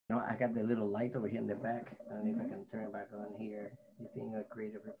No, I got the little light over here in the back. I don't know if I can turn it back on here. You think it'll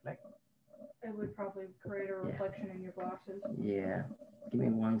create a reflect? It would probably create a reflection in your glasses. Yeah. Give me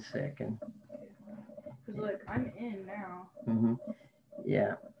 1 second. Because look, I'm in now.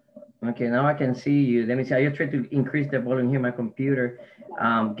 Yeah. Okay, now I can see you. Let me see. I just tried to increase the volume here on my computer.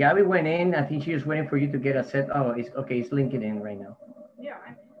 Gabby went in. I think she was waiting for you to get a set. Oh, it's okay. It's linking in right now. Yeah,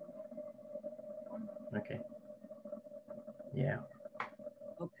 I'm in. Okay. Yeah.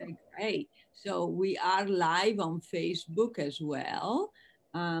 Okay, great. So we are live on Facebook as well.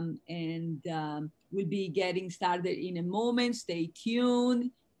 We'll be getting started in a moment. Stay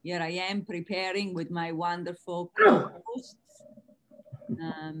tuned. Here I am preparing with my wonderful co-hosts.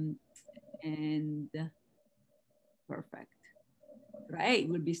 Perfect. Great.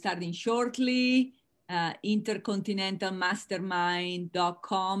 We'll be starting shortly.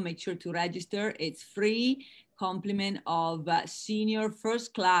 InterContinentalMasterMind.com. Make sure to register. It's free. Compliment of Senior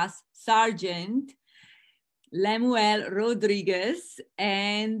First Class Sergeant Lemuel Rodriguez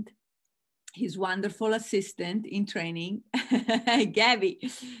and his wonderful assistant in training, Gabby.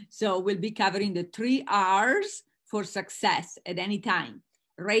 So we'll be covering the 3 R's for success at any time: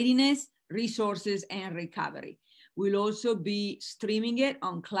 readiness, resources, and recovery. We'll also be streaming it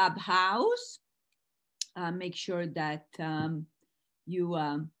on Clubhouse. Make sure that you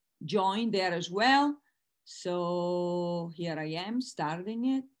join there as well. So here I am starting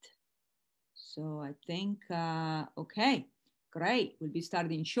it. So I think, okay, great. We'll be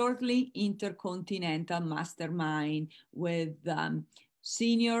starting shortly. Intercontinental Mastermind with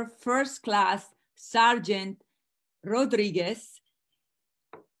Senior First Class Sergeant Rodriguez,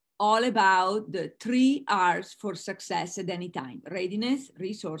 all about the 3 R's for success at any time: readiness,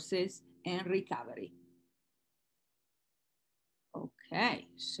 resources, and recovery. Okay,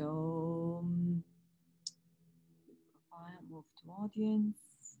 so move to audience.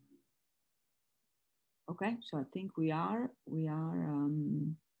 Okay, so I think we are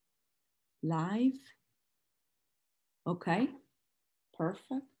live. Okay,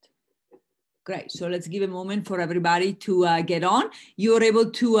 perfect. Great. So let's give a moment for everybody to get on. You're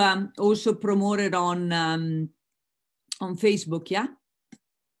able to also promote it on Facebook, yeah?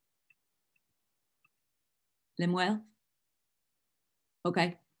 Lemuel?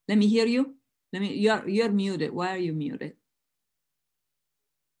 Okay. Let me hear you. You're muted. Why are you muted?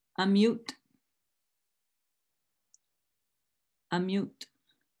 Unmute. Unmute.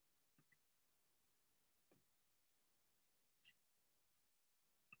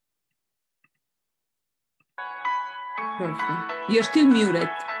 Perfect. You're still muted.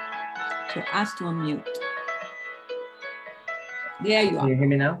 So ask to unmute. There you are. Can you hear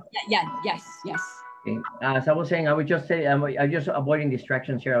me now? Yeah, yes. Okay. As I was saying, I would just say I'm just avoiding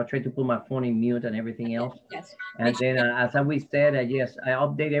distractions here. I'll try to put my phone in mute and everything else. Yes. And then, as we said, yes, I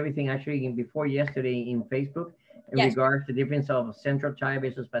update everything actually before yesterday in Facebook in regards to the difference of Central Time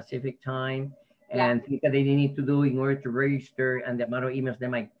versus Pacific Time, and things that they need to do in order to register, and the amount of emails they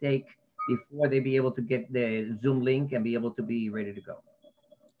might take before they be able to get the Zoom link and be able to be ready to go.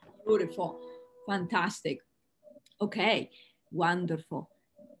 Beautiful. Fantastic. Okay. Wonderful.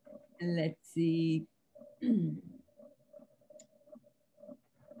 Let's see.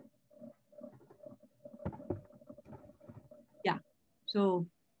 Yeah. So,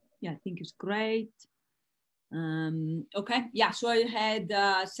 yeah, I think it's great. Okay. Yeah. So I had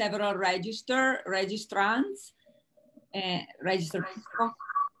several registrants, registered people.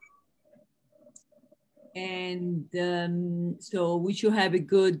 And so we should have a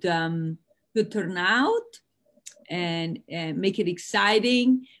good turnout and make it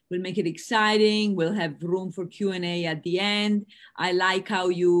exciting. We'll make it exciting. We'll have room for Q&A at the end. I like how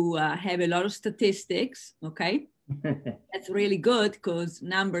you have a lot of statistics, okay? That's really good because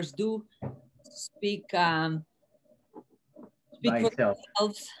numbers do speak for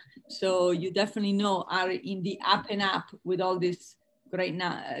themselves. So you definitely know are in the up and up with all these great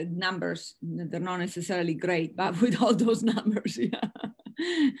numbers. They're not necessarily great, but with all those numbers, yeah.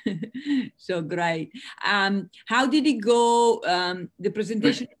 So great. How did it go? The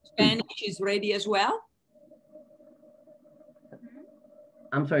presentation in Spanish is ready as well?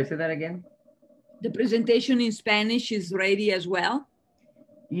 I'm sorry, say that again? The presentation in Spanish is ready as well?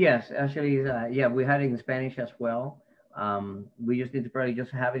 Yes, actually, yeah, we had it in Spanish as well. We just need to probably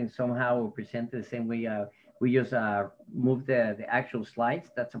just have it somehow presented the same way. We just moved the actual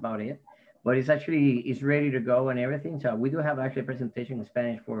slides. That's about it. But it's ready to go and everything. So we do have actually a presentation in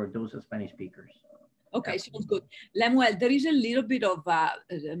Spanish for those Spanish speakers. Okay, sounds good. Lemuel, there is a little bit of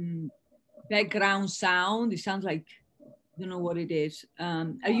background sound. It sounds like, I don't know what it is.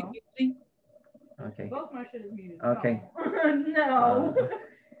 Are you muting? Okay. Both my shit is muted. Okay. No.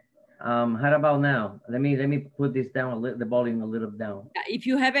 How about now? Let me put this down a little, the volume a little down. If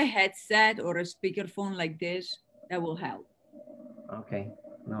you have a headset or a speakerphone like this, that will help. Okay.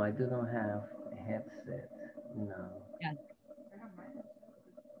 No, I do not have a headset. No. Yeah. I have my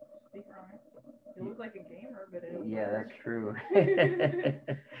speaker on it. You look like a gamer, but it. Yeah, that's true.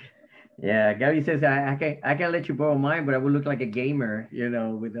 Yeah, Gabby says I can let you borrow mine, but I would look like a gamer, you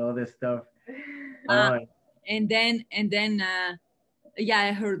know, with all this stuff. And then yeah,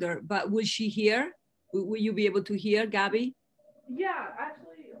 I heard her, but will she hear? Will you be able to hear, Gabby? Yeah,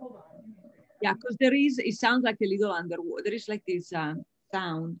 actually, hold on. Yeah, because there is, it sounds like a little underwater. There is like this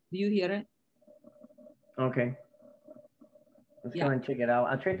sound. Do you hear it? Okay. Let's go and check it out.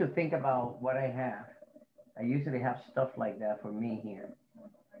 I'll try to think about what I have. I usually have stuff like that for me here.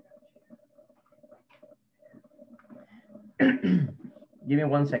 Give me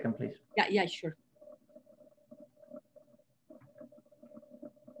 1 second, please. Yeah, sure.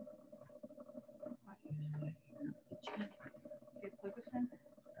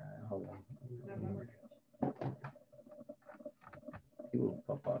 Hold on. It will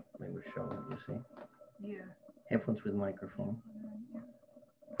pop up. Maybe show it, you see? Yeah. Headphones with microphone.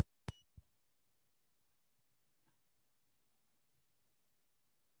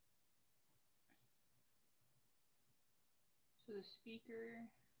 So the speaker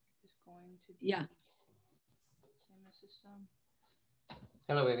is going to be in the system.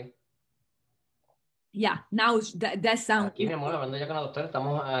 Hello, baby. Yeah, now that sound. Aquí, mi amor, hablando ya con la doctora,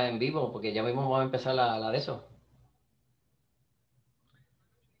 estamos en vivo porque ya mismo vamos a empezar la de eso.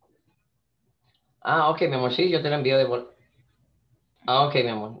 Ah, ok, mi amor, sí, yo te la envío de vuelta. Ah, ok, mi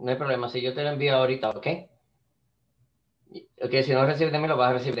amor, no hay problema, sí, yo te la envío ahorita, ¿ok? Ok, si no recibes de mí, lo vas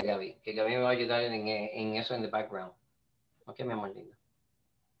a recibir de Gaby, que Gaby me va a ayudar en eso en the background. Ok, mi amor, lindo.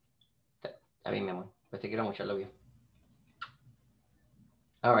 Está bien, mi amor, pues te quiero mucho, lo veo.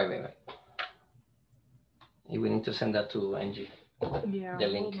 All right, baby. We need to send that to Angie. Yeah, the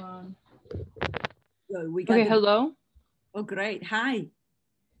link. hold on. Okay, hello. Oh, great. Hi.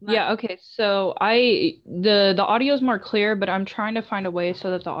 Yeah, okay. So the audio is more clear, but I'm trying to find a way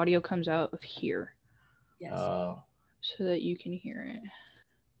so that the audio comes out of here. Yes. So that you can hear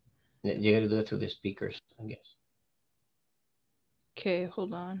it. You gotta do it through the speakers, I guess. Okay,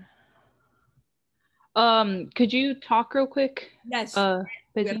 hold on. Could you talk real quick? Yes.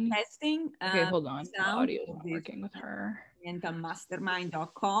 We're testing. Okay, hold on. The audio is not working with her.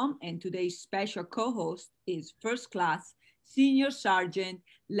 InterContinentalMasterMind.com, and today's special co-host is First Class Senior Sergeant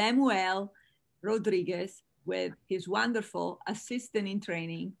Lemuel Rodriguez with his wonderful assistant in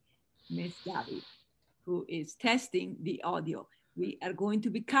training, Miss Gabby, who is testing the audio. We are going to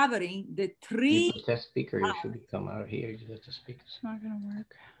be covering the three test speaker usually come out here. Just the speakers. It's not gonna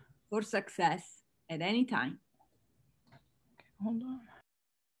work. For success at any time. Okay, hold on.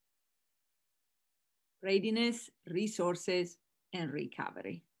 Readiness, resources, and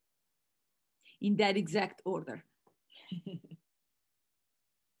recovery. In that exact order.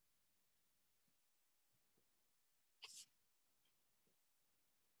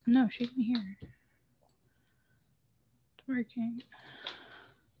 No, she can hear. It's working.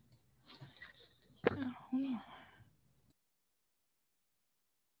 Oh, hold on.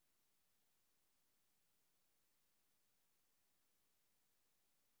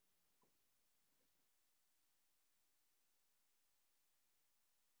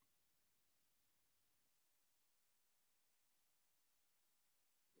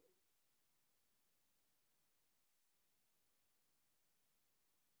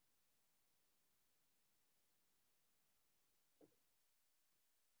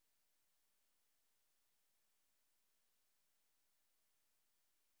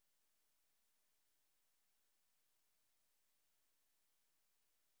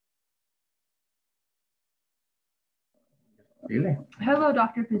 Really? Hello,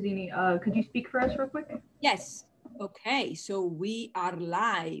 Dr. Pizzini. Could you speak for us real quick? Yes. Okay, so we are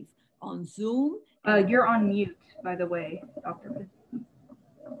live on Zoom. You're on mute, by the way, Dr. Pizzini.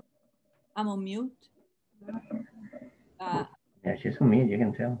 I'm on mute. Yeah, she's on mute, you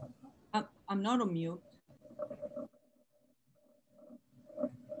can tell. I'm not on mute.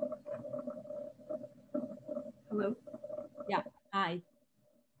 Hello? Yeah, hi.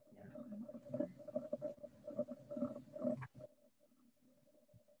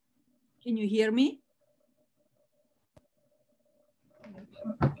 Can you hear me?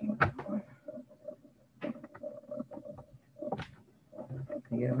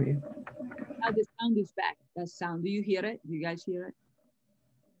 Can you hear you? The sound is back. That sound. Do you hear it? Do you guys hear it?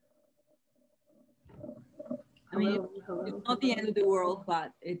 I mean, it's not the end of the world,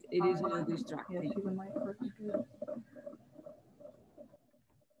 but it is a little distracting. Yes, the mic works good.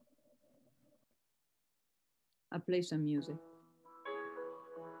 I'll play some music.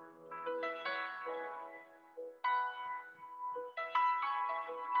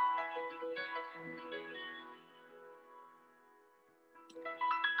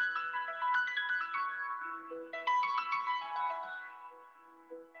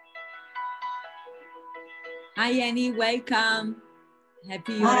 Hi, Annie, welcome.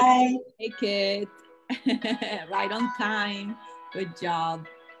 Happy you're Hi. able to make it. Right on time. Good job.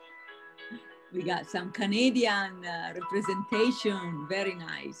 We got some Canadian representation. Very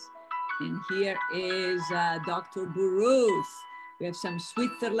nice. And here is Dr. Burrows. We have some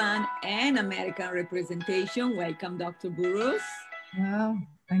Switzerland and American representation. Welcome, Dr. Burrows. Well,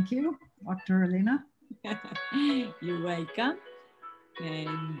 thank you, Dr. Elena. You're welcome.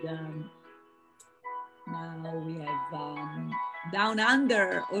 And now we have Down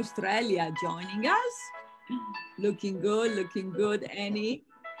Under, Australia joining us. Looking good, Annie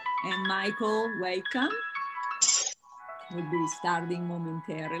and Michael, welcome. We'll be starting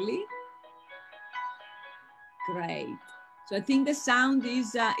momentarily. Great. So I think the sound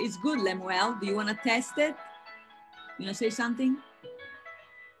is good, Lemuel. Do you want to test it? You want to say something?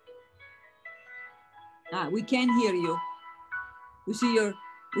 We can hear you. We see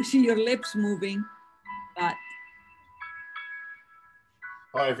your lips moving, but.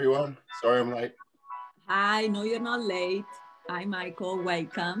 Hi, everyone. Sorry I'm late. Hi, no, you're not late. Hi, Michael,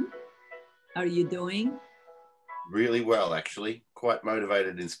 welcome. How are you doing? Really well, actually. Quite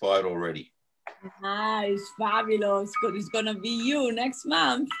motivated, inspired already. Nice, fabulous. Good. It's going to be you next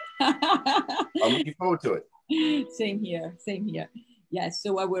month. I'm looking forward to it. Same here, same here. Yes,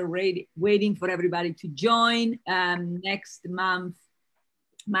 so we're waiting for everybody to join. Next month,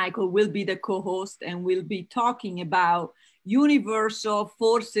 Michael will be the co-host and we'll be talking about universal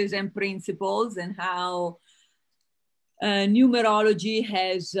forces and principles and how numerology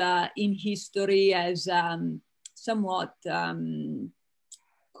has in history has somewhat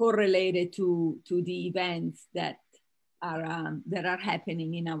correlated to the events that are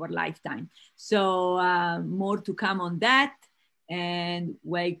happening in our lifetime. So more to come on that. And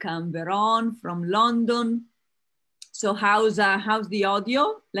welcome Veron from London. So how's the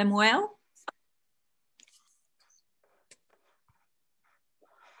audio, Lemuel?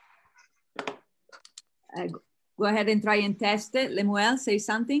 Go ahead and try and test it. Lemuel, say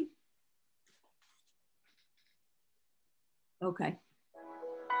something. Okay.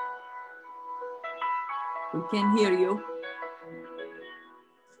 We can hear you.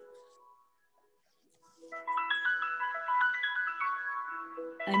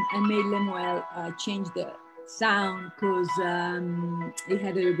 I made Lemuel change the sound because it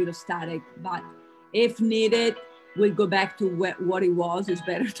had a little bit of static, but if needed, we'll go back to what it was. It's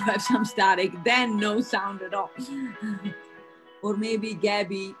better to have some static than no sound at all. Or maybe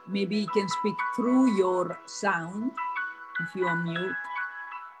Gabby, maybe you can speak through your sound if you unmute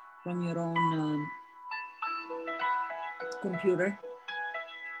from your own computer.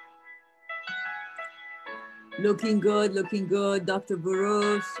 Looking good, Dr.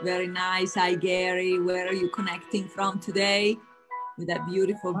 Burrows. Very nice. Hi, Gary. Where are you connecting from today with that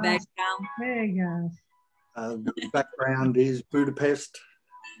beautiful background? Vegas. The background is Budapest.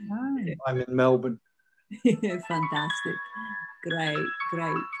 Nice. I'm in Melbourne. Fantastic. Great.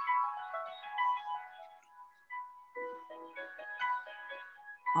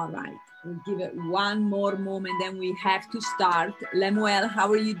 All right, we'll give it one more moment, then we have to start. Lemuel, how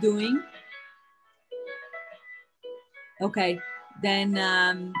are you doing? Okay, then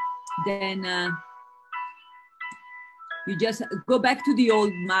you just go back to the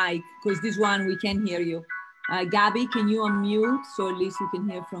old mic because this one we can hear you. Gabby, can you unmute so at least we can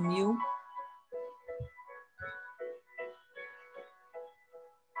hear from you?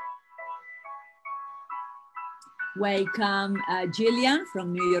 Welcome, Jillian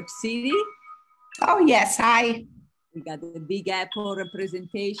from New York City. Oh, yes. Hi. We got the Big Apple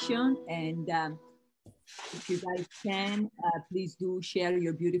representation. And if you guys can, please do share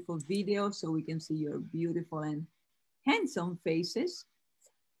your beautiful video so we can see your beautiful and handsome faces.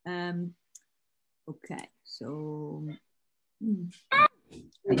 Okay, so.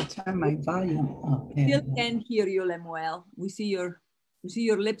 I'll turn my volume up. Still can't hear you, Lemuel. We see your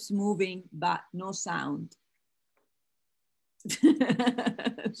lips moving, but no sound.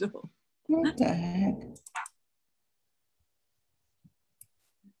 So. What the heck?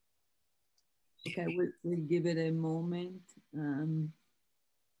 Okay, we'll give it a moment. Have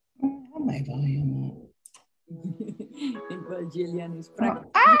my volume up. And while Jillian is Oh,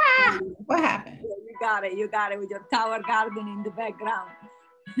 what happened? You got it with your tower garden in the background.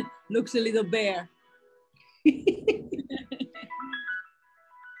 Looks a little bare.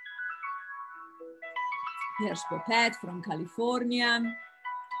 Here's Popette from California.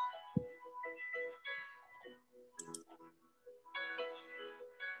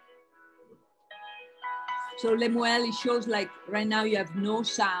 So Lemuel, it shows like right now you have no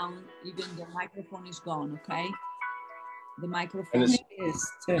sound, even the microphone is gone, okay? The microphone. And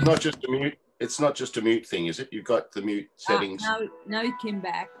it's not just a mute. It's not just a mute thing, is it? You've got the mute settings. Now it came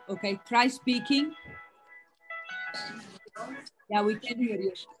back. Okay, try speaking. Yeah, we can hear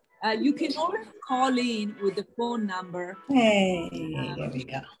you. You can always call in with the phone number. Hey, there we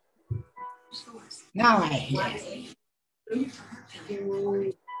go. Now I hear.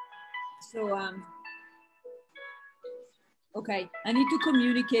 So, okay, I need to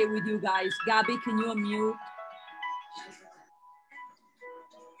communicate with you guys. Gabby, can you unmute?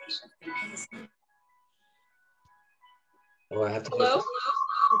 Oh, I have to. Hello?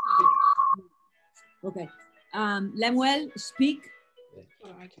 Okay. Lemuel, speak. Oh,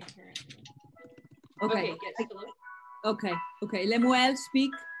 I can't hear it. Okay. Yes, hello? Okay. Lemuel,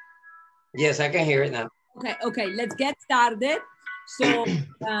 speak. Yes, I can hear it now. Okay, let's get started. So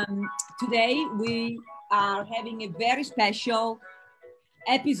today we are having a very special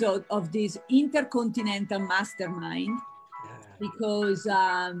episode of this Intercontinental Mastermind because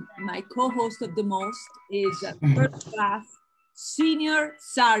my co-host of the most is first class Senior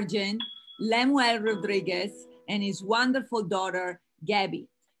Sergeant Lemuel Rodriguez and his wonderful daughter, Gabby.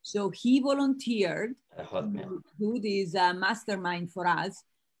 So he volunteered to do this mastermind for us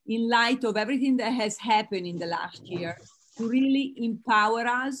in light of everything that has happened in the last year to really empower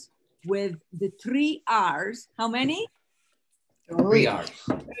us with the 3 R's. How many? 3 R's.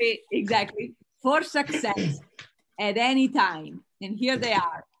 3, exactly. For success at any time. And here they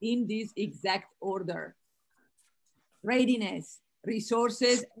are in this exact order. Readiness,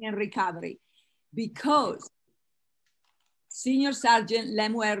 resources, and recovery. Because Senior Sergeant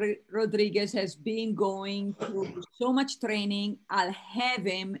Lemuel Rodriguez has been going through so much training, I'll have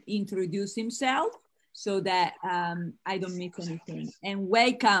him introduce himself so that I don't miss anything. And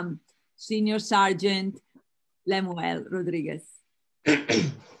welcome, Senior Sergeant Lemuel Rodriguez.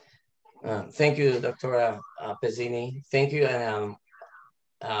 Thank you, Dr. Pezzini. Thank you, and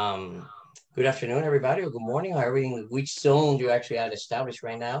good afternoon, everybody, or good morning, or in which zone you actually have established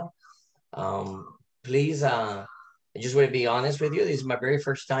right now. Please, I just want to be honest with you. This is my very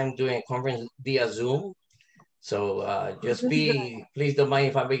first time doing a conference via Zoom. So please don't mind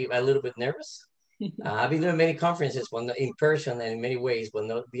if I make a little bit nervous. I've been doing many conferences, but not in person and in many ways, but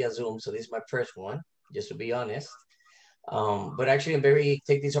not via Zoom. So this is my first one, just to be honest. But actually,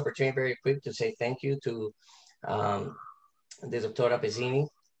 take this opportunity very quick to say thank you to the Dr. Pezzini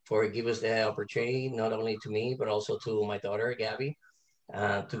for giving us the opportunity, not only to me, but also to my daughter, Gabby,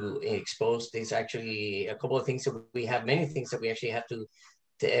 to expose this. Actually, a couple of things that we have, many things that we actually have to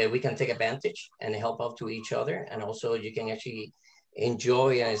we can take advantage and help out to each other. And also you can actually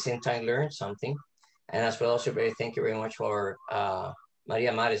enjoy and at the same time learn something. And as well, also thank you very much for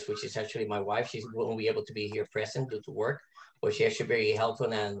Maria Maris, which is actually my wife. She won't be able to be here present due to work, but she actually very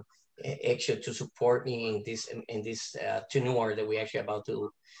helpful and actually to support me in this tenure that we actually about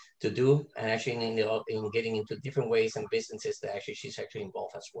to do, and actually in getting into different ways and businesses that actually she's actually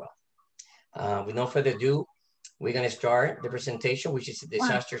involved as well. With no further ado, we're going to start the presentation, which is a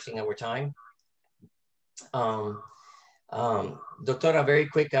disaster in our time. Doctora, very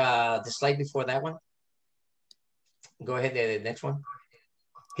quick, the slide before that one. Go ahead, the next one.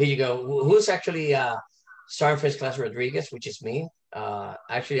 Here you go. Who's actually Sergeant First Class Rodriguez, which is me.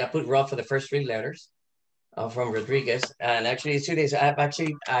 Actually, I put Rob for the first 3 letters from Rodriguez. And actually, 2 days,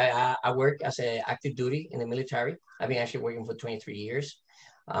 I work as an active duty in the military. I've been actually working for 23 years.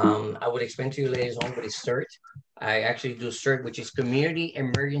 I would explain to you later on what is CERT. I actually do CERT, which is Community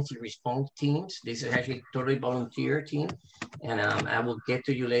Emergency Response Teams. This is actually totally volunteer team. And I will get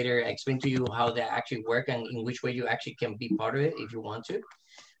to you later, explain to you how they actually work and in which way you actually can be part of it if you want to.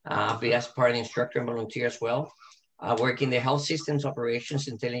 I'll be as part of the instructor and volunteer as well. I work in the health systems, operations,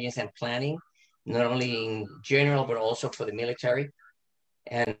 intelligence, and planning, not only in general, but also for the military.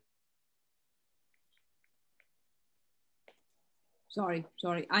 And Sorry,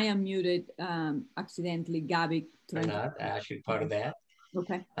 I am muted accidentally, Gabby. I'm not actually part of that.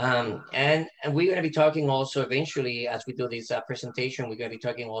 Okay. And we're going to be talking also eventually, as we do this presentation, we're going to be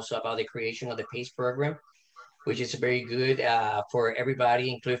talking also about the creation of the PACE program, which is very good for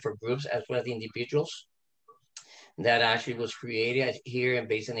everybody, including for groups as well as individuals. That actually was created here and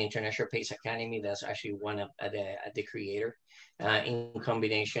based on the International PACE Academy. That's actually one of the creator in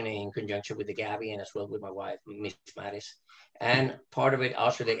combination and in conjunction with the Gabby and as well with my wife, Miss Maris. And part of it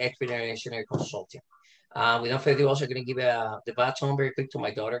also the expeditionary consulting. Without further ado, also going to give the baton very quick to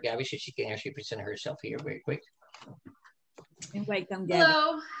my daughter, Gabby, so she can actually present herself here very quick. And welcome, Gabby.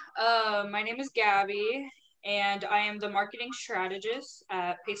 Hello, my name is Gabby, and I am the marketing strategist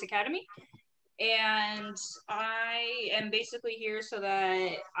at Pace Academy. And I am basically here so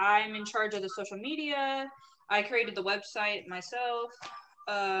that I'm in charge of the social media. I created the website myself,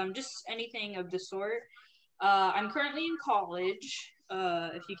 just anything of the sort. I'm currently in college,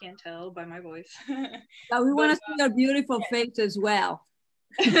 if you can't tell by my voice. But we want to see your beautiful face as well.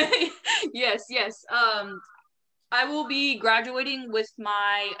 Yes, yes. I will be graduating with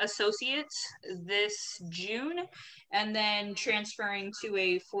my associates this June and then transferring to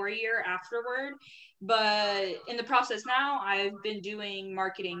a 4-year afterward. But in the process now, I've been doing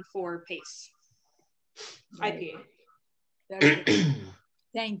marketing for Pace. IPA.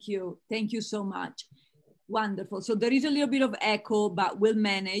 Thank you. Thank you so much. Wonderful. So there is a little bit of echo, but we'll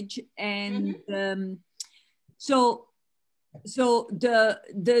manage. And so the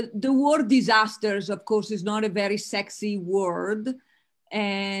word disasters, of course, is not a very sexy word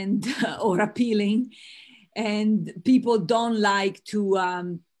and or appealing, and people don't like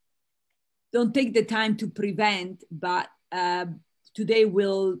to don't take the time to prevent. But today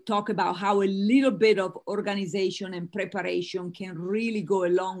we'll talk about how a little bit of organization and preparation can really go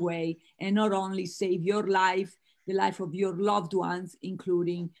a long way and not only save your life, the life of your loved ones,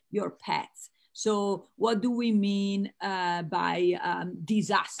 including your pets. So what do we mean by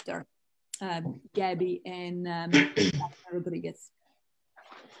disaster, Gabby and Rodriguez?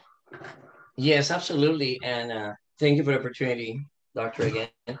 Yes, absolutely. And thank you for the opportunity, Doctor, again.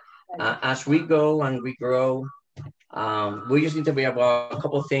 As we go and we grow, we just need to be about a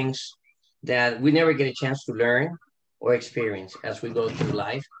couple of things that we never get a chance to learn or experience as we go through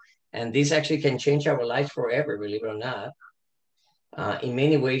life. And this actually can change our lives forever, believe it or not. In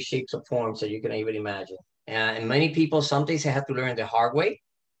many ways, shapes, or forms that you can even imagine. And many people sometimes have to learn the hard way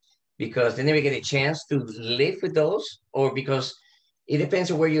because they never get a chance to live with those, or because it depends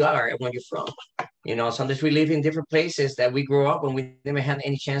on where you are and where you're from. You know, sometimes we live in different places that we grow up and we never had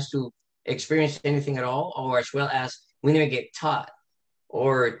any chance to experience anything at all, or as well as we never get taught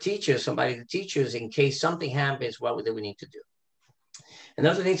or teachers, somebody to teach us in case something happens, what do we need to do? And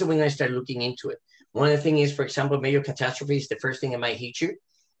those are things that we're going to start looking into it. One of the things is, for example, major catastrophe is the first thing that might hit you.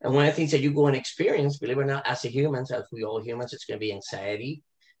 And one of the things that you go and experience, believe it or not, as a humans, as we all humans, it's going to be anxiety,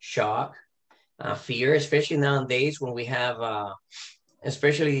 shock, fear, especially nowadays when we have,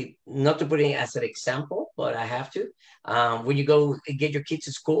 especially not to put it as an example, but I have to, when you go get your kids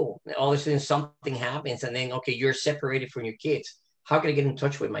to school, all of a sudden something happens and then, okay, you're separated from your kids. How can I get in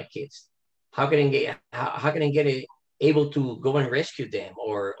touch with my kids? How can I get it? Able to go and rescue them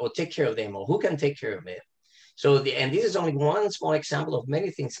or take care of them, or who can take care of them. So and this is only one small example of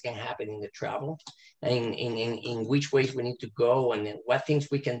many things that can happen in the travel, and in which ways we need to go and what things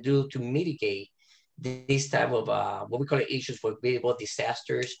we can do to mitigate this type of what we call it issues, for both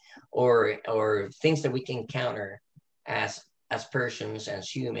disasters or things that we can encounter as persons, as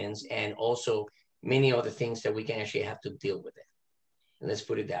humans, and also many other things that we can actually have to deal with it. And let's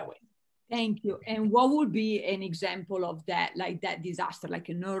put it that way. Thank you. And what would be an example of that, like that disaster, like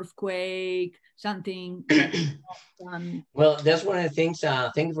an earthquake, something? Well, that's one of the things,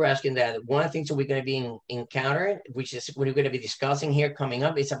 thank you for asking that. One of the things that we're going to be encountering, which is what we're going to be discussing here coming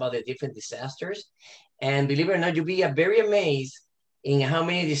up, is about the different disasters. And believe it or not, you'll be very amazed in how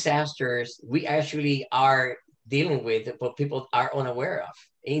many disasters we actually are dealing with, but people are unaware of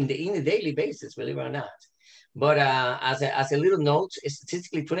in the daily basis, believe it or not. But as a little note,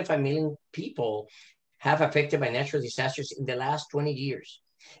 statistically, 25 million people have affected by natural disasters in the last 20 years.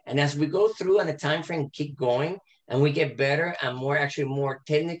 And as we go through and the time frame keep going, and we get better and more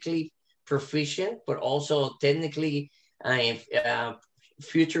technically proficient, but also technically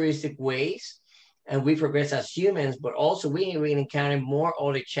futuristic ways, and we progress as humans, but also we encounter more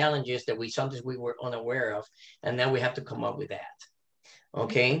other challenges that sometimes we were unaware of, and then we have to come up with that.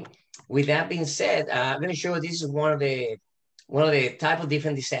 Okay. With that being said, I'm going to show you this is one of the type of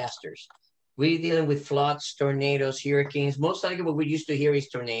different disasters. We're dealing with floods, tornadoes, hurricanes. Most likely what we used to hear is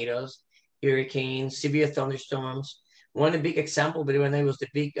tornadoes, hurricanes, severe thunderstorms. One of the big examples, but when it was the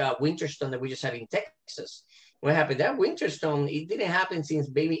big winter storm that we just had in Texas. What happened? That winter storm, it didn't happen since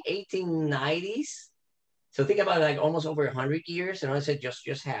maybe 1890s. So think about it, like almost over 100 years, and I said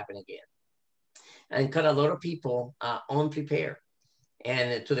just happened again. And caught a lot of people unprepared.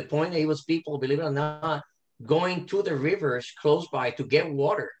 And to the point that it was people, believe it or not, going to the rivers close by to get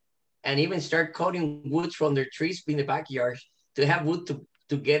water, and even start cutting woods from their trees in the backyard to have wood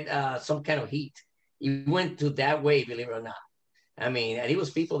to get some kind of heat. It went to that way, believe it or not. I mean, and it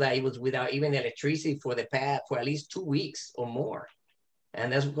was people that it was without even electricity for at least 2 weeks or more.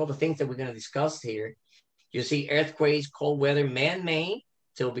 And that's a couple of things that we're going to discuss here. You see earthquakes, cold weather, man-made.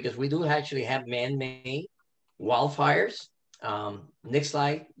 So because we do actually have man-made wildfires. Next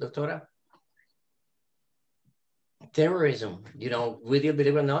slide, Doctora. Terrorism, you know, whether you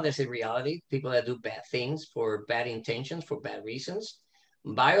believe it or not, that's a reality. People that do bad things for bad intentions, for bad reasons.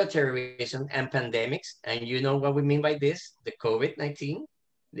 Bioterrorism and pandemics. And you know what we mean by this? The COVID-19.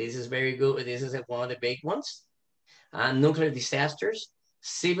 This is very good. This is one of the big ones. Nuclear disasters,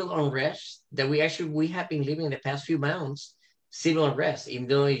 civil unrest that we have been living in the past few months. Civil unrest, even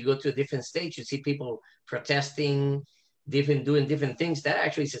though you go to a different state, you see people protesting, doing different things. That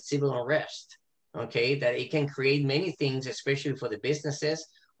actually is a civil unrest. Okay, that it can create many things, especially for the businesses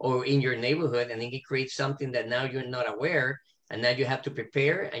or in your neighborhood, and it can create something that now you're not aware, and now you have to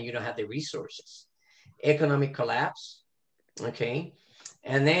prepare, and you don't have the resources. Economic collapse. Okay.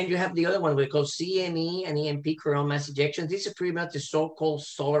 And then you have the other one we call CME and EMP coronal mass ejections. These are pretty much the so-called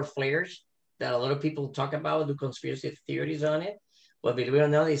solar flares that a lot of people talk about, do conspiracy theories on it. But believe it or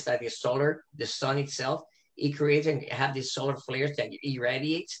not, it's like the sun itself, it creates and have these solar flares that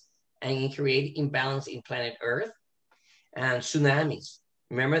irradiates and it creates imbalance in planet Earth. And tsunamis.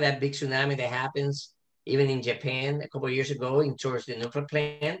 Remember that big tsunami that happens even in Japan a couple of years ago towards the nuclear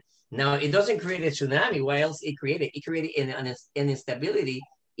plant? Now, it doesn't create a tsunami. What else it created? It created an instability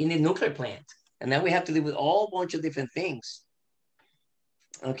in the nuclear plant. And now we have to deal with all bunch of different things.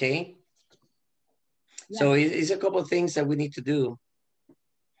 Okay? Yeah. So it's a couple of things that we need to do.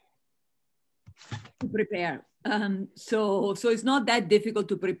 To prepare. So it's not that difficult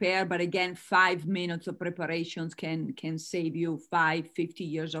to prepare, but again, 5 minutes of preparations can save you 50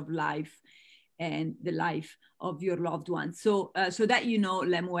 years of life and the life of your loved ones. So that you know,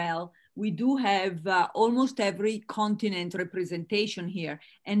 Lemuel, we do have almost every continent representation here,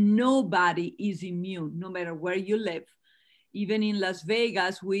 and nobody is immune, no matter where you live. Even in Las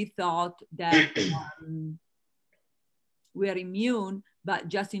Vegas, we thought that we are immune, but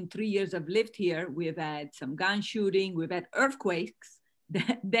just in 3 years I've lived here, we've had some gun shooting, we've had earthquakes.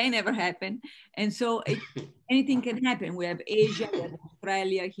 They never happen. And so anything can happen. We have Asia, we have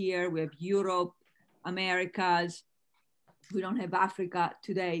Australia here, we have Europe, Americas. We don't have Africa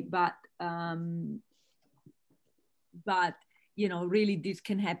today, but you know, really this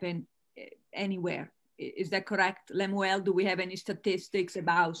can happen anywhere. Is that correct, Lemuel? Do we have any statistics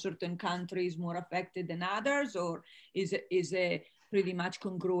about certain countries more affected than others, or is it pretty much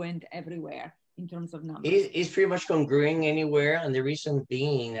congruent everywhere in terms of numbers? It's pretty much congruent anywhere. And the reason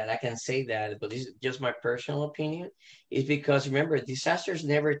being that I can say that, but this is just my personal opinion, is because remember, disasters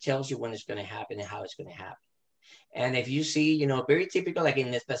never tells you when it's going to happen and how it's going to happen. And if you see, you know, very typical, like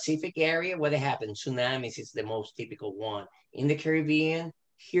in the Pacific area, what happens, tsunamis is the most typical one. In the Caribbean,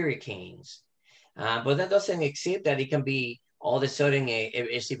 hurricanes. But that doesn't exceed that it can be all of a sudden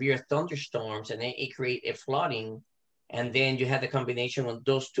a severe thunderstorms, and then it create a flooding. And then you have the combination of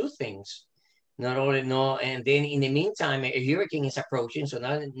those two things. And then in the meantime, a hurricane is approaching. So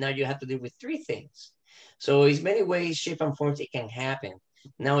now you have to deal with three things. So in many ways, shape and forms, it can happen.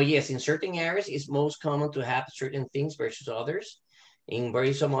 Now, yes, in certain areas, it's most common to have certain things versus others. In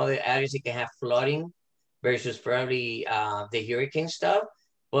very some other areas, it can have flooding versus probably the hurricane stuff,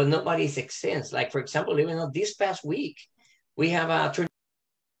 but nobody's exempt. Like, for example, even though this past week, we have a...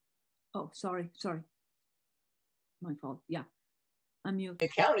 Oh, sorry. My fault, yeah. I'm mute. The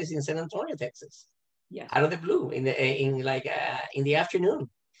counties in San Antonio, Texas. Yes. Out of the blue, in the afternoon.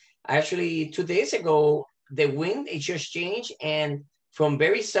 Actually, 2 days ago, the wind, it just changed, and from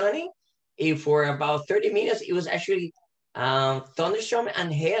very sunny, for about 30 minutes, it was actually thunderstorm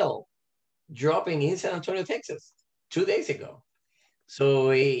and hail dropping in San Antonio, Texas, 2 days ago. So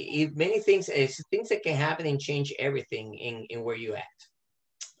many things, it's things that can happen and change everything in where you at.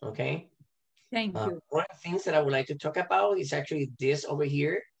 Okay. Thank you. One of the things that I would like to talk about is actually this over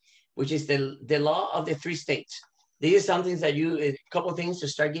here, which is the law of the 3 states. These are some things that a couple of things to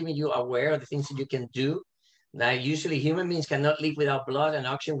start giving you aware of the things that you can do. Now, usually human beings cannot live without blood and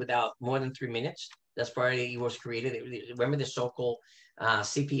oxygen without more than 3 minutes. That's probably it was created. Remember the so-called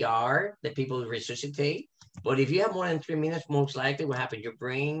CPR that people resuscitate? But if you have more than 3 minutes, most likely what happens, your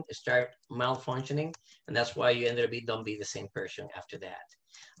brain start malfunctioning. And that's why you ended up don't be the same person after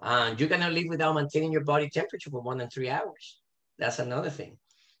that. You cannot live without maintaining your body temperature for more than 3 hours. That's another thing.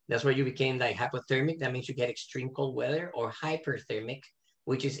 That's why you became like hypothermic. That means you get extreme cold weather, or hyperthermic,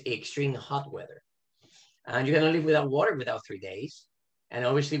 which is extreme hot weather. And you're going to live without water without 3 days. And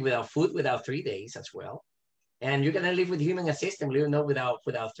obviously without food without 3 days as well. And you're going to live with human assistance, even though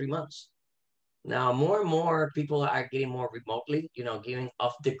without 3 months. Now, more and more people are getting more remotely, you know, giving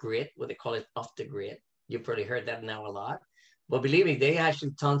off the grid, what they call it off the grid. You've probably heard that now a lot. But believe me, they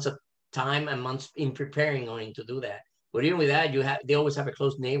actually tons of time and months in preparing only to do that. But even with that, they always have a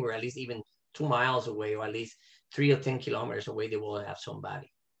close neighbor, at least even 2 miles away, or at least 3 or 10 kilometers away, they will have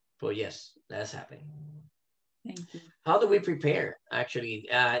somebody. But yes, that's happening. Thank you. How do we prepare? Actually,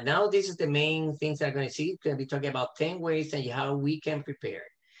 now this is the main things that I'm going to see. We're going to be talking about 10 ways and how we can prepare.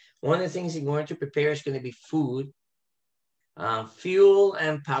 One of the things you're going to prepare is going to be food, fuel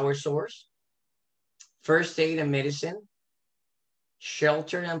and power source, first aid and medicine,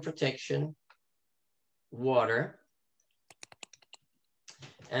 shelter and protection, water.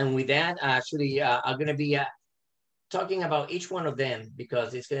 And with that, actually, I'm going to be talking about each one of them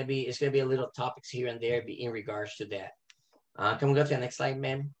because it's going to be a little topics here and there in regards to that. Can we go to the next slide,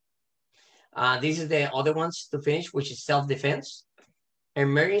 ma'am? These are the other ones to finish, which is self-defense,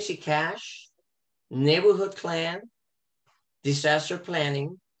 emergency cash, neighborhood plan, disaster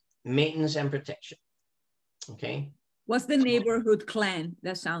planning, maintenance and protection. Okay. What's the neighborhood clan?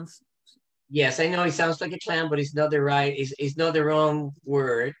 That sounds. Yes, I know it sounds like a clan, but it's not the right, it's not the wrong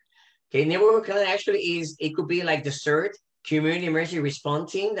word. Okay, neighborhood clan actually it could be like the CERT, Community Emergency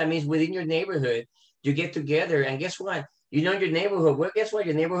Response Team. That means within your neighborhood, you get together and guess what? You know your neighborhood. Well, guess what?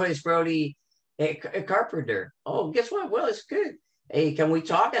 Your neighborhood is probably a carpenter. Oh, guess what? Well, it's good. Hey, can we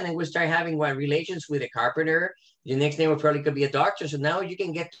talk? And then we start having relations with a carpenter. Your next neighbor probably could be a doctor. So now you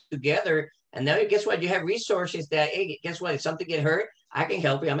can get together. And now guess what? You have resources that, hey, guess what? If something get hurt, I can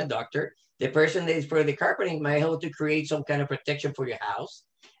help you. I'm a doctor. The person that is for the carpeting might help to create some kind of protection for your house.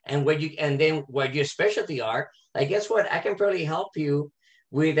 And then what your specialty are, like, guess what? I can probably help you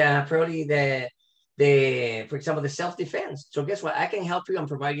with probably for example, the self-defense. So guess what? I can help you and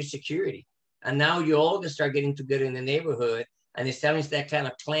provide you security. And now you all can start getting together in the neighborhood and establish that kind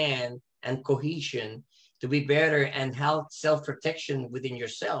of plan and cohesion to be better and help self-protection within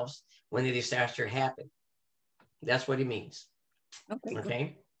yourselves when the disaster happens. That's what it means. Okay. Okay.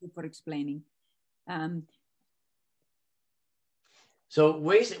 Thank you for explaining. So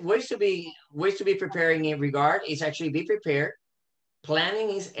ways to be preparing in regard is actually be prepared.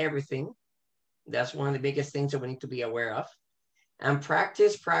 Planning is everything. That's one of the biggest things that we need to be aware of. And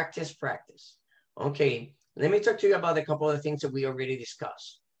practice, practice, practice. Okay, let me talk to you about a couple of things that we already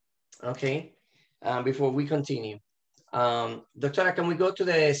discussed. Okay, before we continue. Doctora, can we go to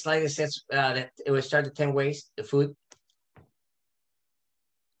the slide that says that it will start the 10 ways, the food?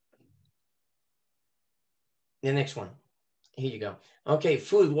 The next one. Here you go. Okay,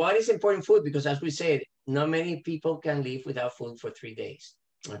 food. What is important food? Because as we said, not many people can live without food for 3 days.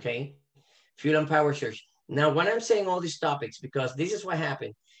 Okay, fuel and power source. Now, when I'm saying all these topics, because this is what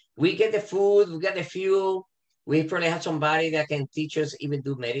happened. We get the food, we get the fuel. We probably have somebody that can teach us even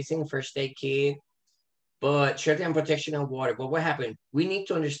do medicine, first aid kit, but shelter and protection and water. But what happened? We need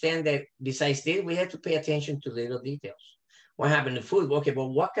to understand that besides this, we have to pay attention to little details. What happened to food? Okay, but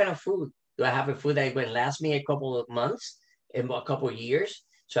what kind of food? Do I have a food that will last me a couple of months, a couple of years,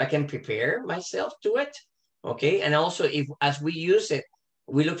 so I can prepare myself to it? Okay, and also if as we use it,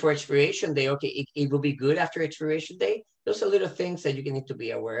 we look for expiration day. Okay, it will be good after expiration day. Those are little things that you need to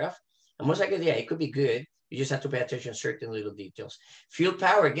be aware of. And most likely, yeah, it could be good. You just have to pay attention to certain little details. Fuel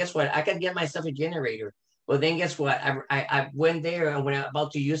power, guess what? I can get myself a generator. But then guess what? I went there and when I'm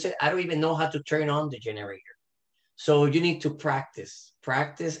about to use it, I don't even know how to turn on the generator. So you need to practice,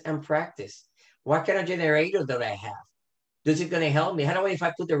 practice, and practice. What kind of generator do I have? Is it going to help me? How do I if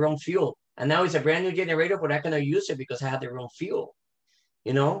I put the wrong fuel? And now it's a brand new generator, but I cannot use it because I have the wrong fuel.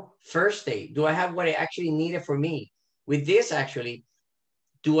 You know, first aid. Do I have what I actually needed for me? With this, actually,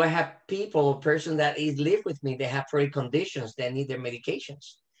 do I have people, person that is live with me, they have conditions that need their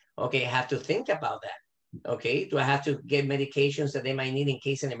medications? Okay, I have to think about that. Okay, do I have to get medications that they might need in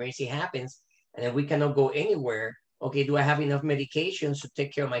case an emergency happens and then we cannot go anywhere? Okay, do I have enough medications to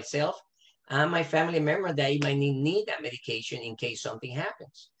take care of myself and my family member that might need that medication in case something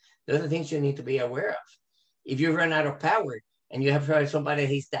happens? Those are the things you need to be aware of. If you run out of power and you have somebody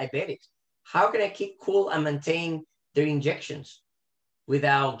who's diabetic, how can I keep cool and maintain their injections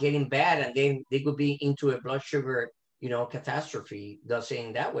without getting bad and then they could be into a blood sugar, catastrophe? Not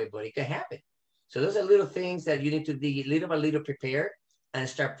saying that way, but it can happen. So those are little things that you need to be little by little prepared and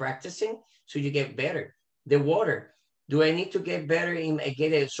start practicing so you get better. The water. Do I need to get better in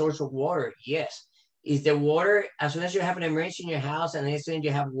get a source of water? Yes. Is the water, as soon as you have an emergency in your house and as soon as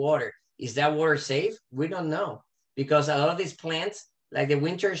you have water, is that water safe? We don't know. Because a lot of these plants, like the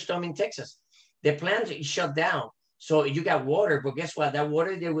winter storm in Texas, the plant is shut down. So you got water, but guess what? That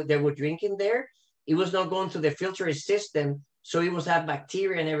water they were drinking there, it was not going to the filtering system. So it was have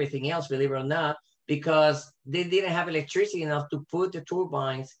bacteria and everything else, believe it or not, because they didn't have electricity enough to put the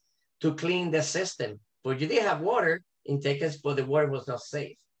turbines to clean the system. But you did have water intake, but the water was not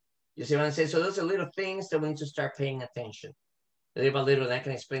safe. You see what I'm saying? So those are little things that we need to start paying attention. Little by little, and I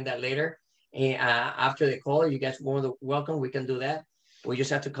can explain that later. And after the call, you guys are more than welcome. We can do that. We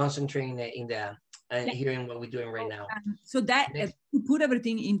just have to concentrate in the hearing what we're doing right now. So that to put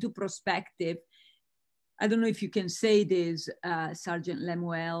everything into perspective, I don't know if you can say this, Sergeant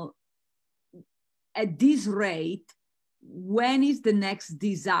Lemuel, at this rate, when is the next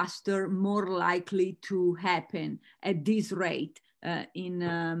disaster more likely to happen at this rate? You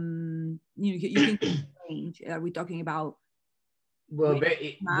can range. Are we talking about? Well,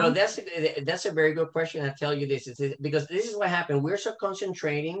 that's a very good question. I'll tell you this, because this is what happened. We're so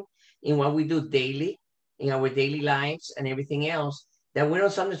concentrating in what we do daily, in our daily lives and everything else, that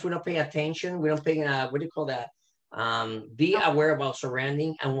sometimes we don't pay attention. We don't pay, what do you call that? Be aware about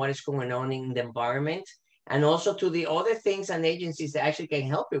surrounding and what is going on in the environment, and also to the other things and agencies that actually can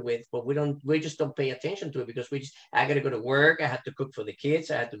help it with, but we just don't pay attention to it because I got to go to work. I have to cook for the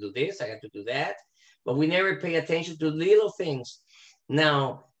kids. I have to do this. I have to do that. But we never pay attention to little things.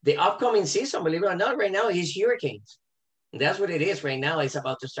 Now, the upcoming season, believe it or not, right now is hurricanes. That's what it is right now. It's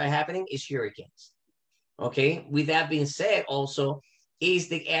about to start happening. It's hurricanes. Okay. With that being said, also is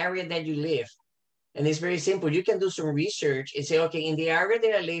the area that you live. And it's very simple. You can do some research and say, okay, in the area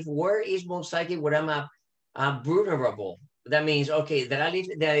that I live, where is most likely where I'm vulnerable? That means, okay, that I live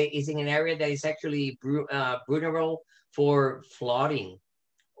that is in an area that is actually vulnerable for flooding,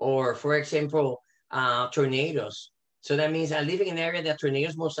 or for example, tornadoes. So that means I live in an area that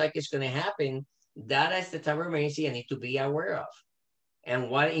tornadoes most likely is going to happen. That is the type of emergency I need to be aware of,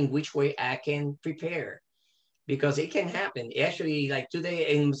 and in which way I can prepare, because it can happen. Actually, like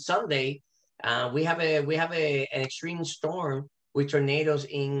today and Sunday, we have an extreme storm with tornadoes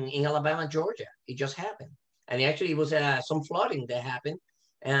in Alabama, Georgia. It just happened, and actually it was some flooding that happened,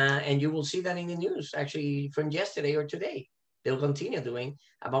 and you will see that in the news actually from yesterday or today. They'll continue doing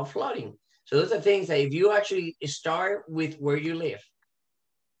about flooding. So those are things that if you actually start with where you live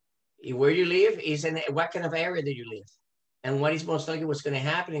is in what kind of area that you live, and what is most likely what's going to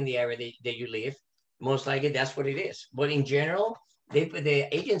happen in the area that you live. Most likely that's what it is. But in general, the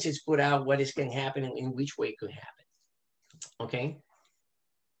agencies put out what is going to happen and in which way it could happen. Okay.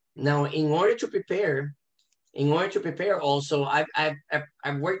 Now, in order to prepare also, I've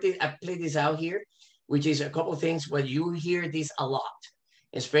worked it, I've played this out here, which is a couple of things where you hear this a lot.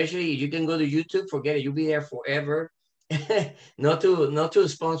 Especially you can go to YouTube, forget it, you'll be there forever. not to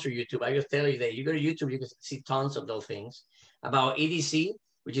sponsor YouTube. I just tell you that you go to YouTube, you can see tons of those things about EDC,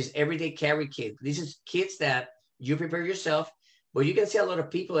 which is everyday carry kit. This is kits that you prepare yourself, but you can see a lot of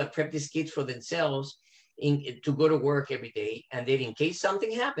people that prep these kits for themselves to go to work every day. And then in case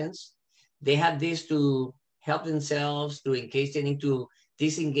something happens, they have this to help themselves, in case they need to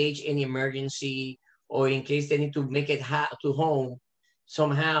disengage any emergency, or in case they need to make it to home.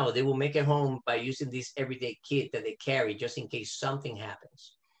 Somehow they will make it home by using this everyday kit that they carry just in case something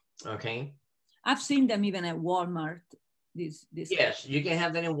happens. Okay. I've seen them even at Walmart. Yes, you can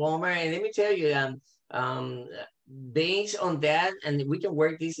have that in Walmart. And let me tell you, based on that, and we can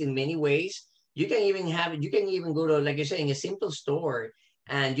work this in many ways. You can even go to, like you say, in a simple store,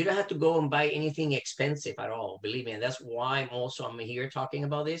 and you don't have to go and buy anything expensive at all. Believe me, and that's why I'm here talking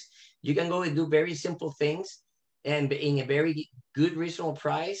about this. You can go and do very simple things, and in a very good reasonable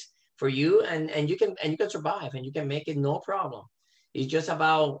price for you, and you can survive, and you can make it no problem. It's just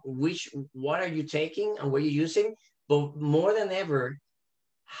about what are you taking and what you're using, but more than ever,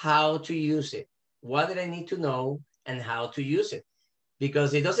 how to use it. What did I need to know and how to use it?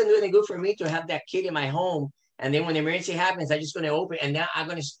 Because it doesn't do any good for me to have that kit in my home, and then when the emergency happens, I'm just going to open it, and now I'm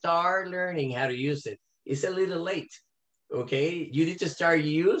going to start learning how to use it. It's a little late. Okay, you need to start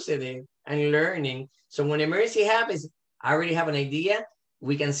using it and learning. So when emergency happens, I already have an idea.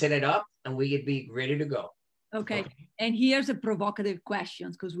 We can set it up and we can be ready to go. Okay. And here's a provocative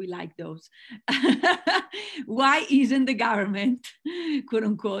question, because we like those. Why isn't the government, quote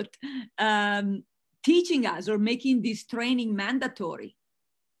unquote, teaching us or making this training mandatory?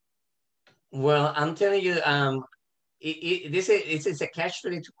 Well, I'm telling you, this is a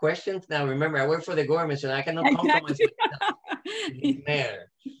catch-22 question. Now, remember, I work for the government, so I cannot compromise myself. It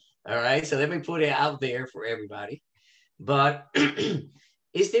matter. All right, so let me put it out there for everybody. But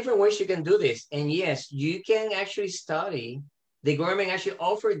it's different ways you can do this. And yes, you can actually study. The government actually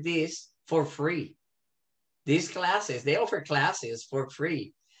offered this for free. These classes, they offer classes for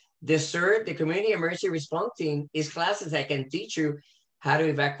free. The CERT, the Community Emergency Response Team, is classes that can teach you how to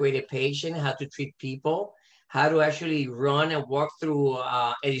evacuate a patient, how to treat people, how to actually run and walk through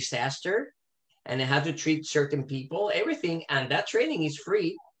a disaster, and how to treat certain people, everything. And that training is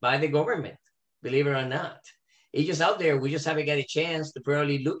free by the government, believe it or not. It's just out there. We just haven't got a chance to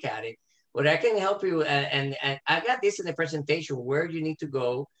probably look at it. But I can help you. And I got this in the presentation where you need to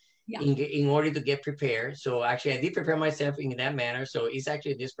go in order to get prepared. So actually, I did prepare myself in that manner. So it's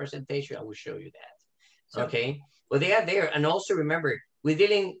actually this presentation. I will show you that. Sure. Okay. Well, they are there. And also remember, we're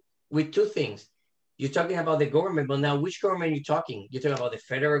dealing with two things. You're talking about the government, but now which government are you talking? You're talking about the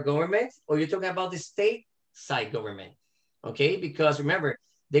federal government or you're talking about the state side government? Okay, because remember,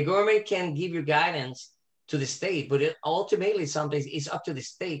 the government can give you guidance to the state, but it ultimately sometimes it's up to the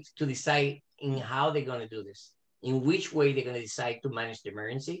state to decide in how they're going to do this, in which way they're going to decide to manage the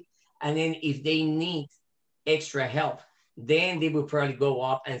emergency. And then if they need extra help, then they will probably go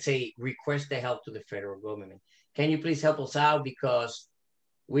up and say, request the help to the federal government. Can you please help us out because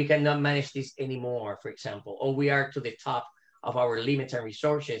we cannot manage this anymore, for example, or we are to the top of our limits and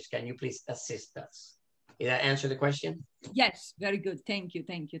resources. Can you please assist us? Did that answer the question? Yes, very good. Thank you,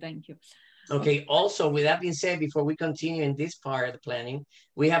 thank you, thank you. Okay, also with that being said, before we continue in this part of the planning,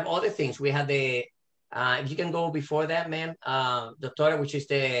 we have other things. We have the, if you can go before that, ma'am, doctora, which is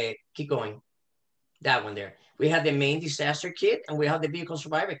the, keep going, that one there. We have the main disaster kit and we have the vehicle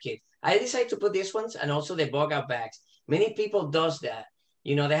survivor kit. I decided to put these ones and also the bug out bags. Many people does that.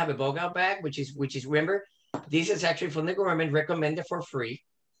 You know, they have a bug out bag, which is remember, this is actually from the government recommended for free.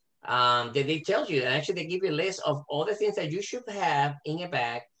 That they tell you, and actually they give you a list of all the things that you should have in a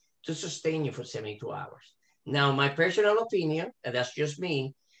bag to sustain you for 72 hours. Now, my personal opinion, and that's just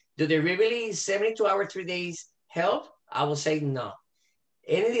me, do they really 72 hours, 3 days help? I will say no.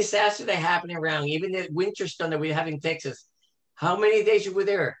 Any disaster that happened around, even the winter storm that we have in Texas, how many days you were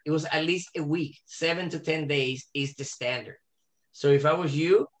there? It was at least a week. 7 to 10 days is the standard. So if I was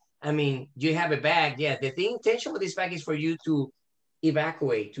you, I mean, you have a bag. Yeah, the intention with this bag is for you to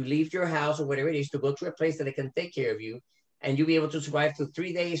evacuate, to leave your house or whatever it is, to go to a place that they can take care of you, and you'll be able to survive through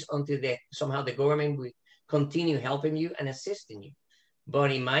 3 days until somehow the government will continue helping you and assisting you.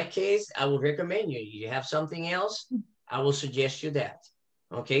 But in my case, I would recommend you have something else, I will suggest you that.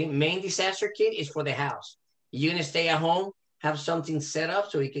 Okay, main disaster kit is for the house. You're gonna stay at home, have something set up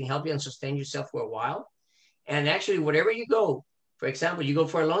so it can help you and sustain yourself for a while. And actually, wherever you go, for example, you go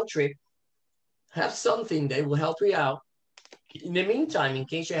for a long trip, have something that will help you out. In the meantime, in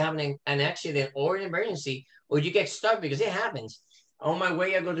case you're having an accident or an emergency, or you get stuck, because it happens. On my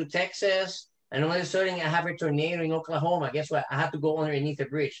way, I go to Texas, and all of a sudden I have a tornado in Oklahoma. Guess what? I have to go underneath the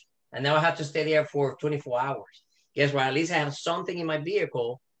bridge. And now I have to stay there for 24 hours. Guess what? At least I have something in my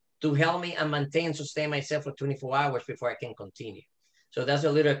vehicle to help me and sustain myself for 24 hours before I can continue. So that's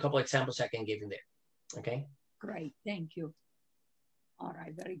a couple examples I can give you there. Okay? Great, thank you. All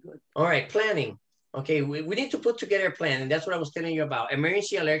right, very good. All right, planning. Okay, we need to put together a plan, and that's what I was telling you about.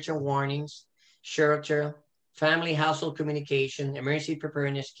 Emergency alerts and warnings, shelter, family household communication, emergency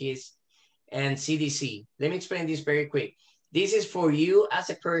preparedness kits, and CDC. Let me explain this very quick. This is for you as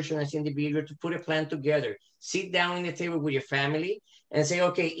a person, as an individual, to put a plan together. Sit down in the table with your family and say,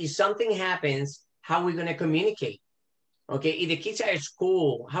 okay, if something happens, how are we going to communicate? Okay, if the kids are at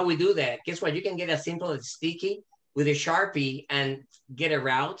school, how we do that? Guess what? You can get as simple as sticky with a Sharpie and get a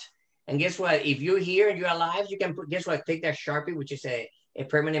route. And guess what? If you're here and you're alive, you can guess what? Take that Sharpie, which is a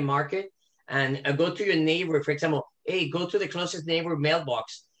permanent marker, and go to your neighbor. For example, hey, go to the closest neighbor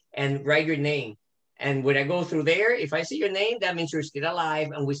mailbox and write your name. And when I go through there, if I see your name, that means you're still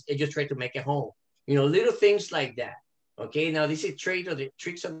alive, and we just try to make it home. You know, little things like that. Okay, now this is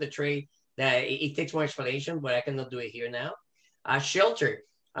tricks of the trade that it takes more explanation, but I cannot do it here now. Shelter.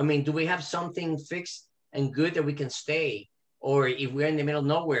 I mean, do we have something fixed and good that we can stay? Or if we're in the middle of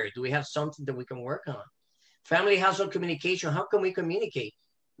nowhere, do we have something that we can work on? Family household communication. How can we communicate?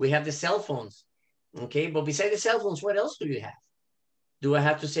 We have the cell phones. Okay, but besides the cell phones, what else do you have? Do I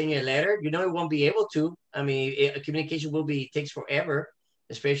have to send you a letter? You know, it won't be able to. I mean, communication takes forever,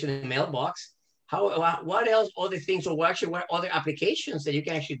 especially in the mailbox. What else, other things, or actually what other applications that you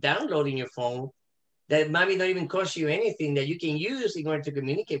can actually download in your phone that maybe not even cost you anything that you can use in order to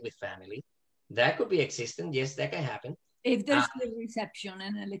communicate with family? That could be existent. Yes, that can happen. If there's no reception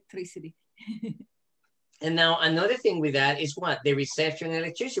and electricity. And now another thing with that is what? The reception and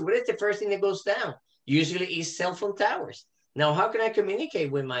electricity. What is the first thing that goes down? Usually is cell phone towers. Now, how can I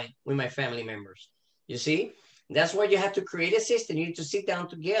communicate with my family members? You see, that's why you have to create a system. You need to sit down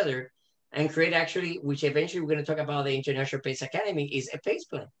together and create actually, which eventually we're going to talk about the International PACE Academy, is a PACE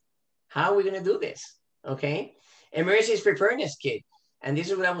plan. How are we going to do this? Okay. Emergency preparedness kit. And this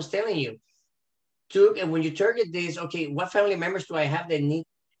is what I was telling you. took, and when you target this, okay, what family members do I have that need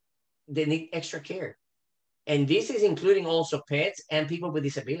extra care? And this is including also pets and people with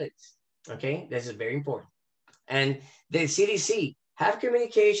disabilities. Okay, this is very important. And the CDC, have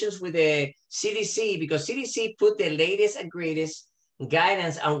communications with the CDC, because CDC put the latest and greatest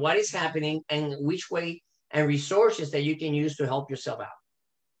guidance on what is happening and which way and resources that you can use to help yourself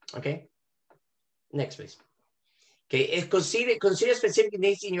out. Okay, next please. Okay, consider specific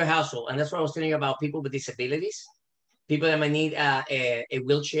needs in your household, and that's what I was telling you about people with disabilities, people that might need a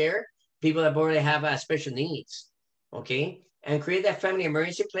wheelchair, people that already have special needs. Okay, and create that family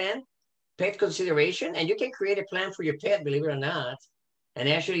emergency plan, pet consideration, and you can create a plan for your pet, believe it or not, and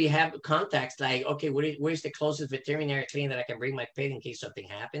actually have contacts like, okay, where's the closest veterinary clinic that I can bring my pet in case something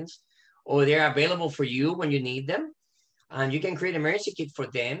happens, or they're available for you when you need them, and you can create an emergency kit for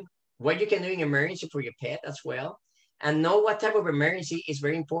them, what you can do in emergency for your pet as well, and know what type of emergency is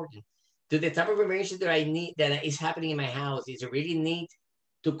very important. Do the type of emergency that I need, that is happening in my house, is it really need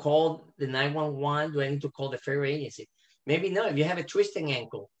to call the 911? Do I need to call the fire agency? Maybe no. If you have a twisting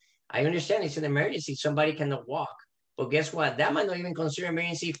ankle, I understand it's an emergency, somebody cannot walk. But guess what? That might not even consider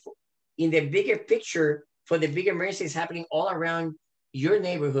emergency in the bigger picture for the big emergencies happening all around your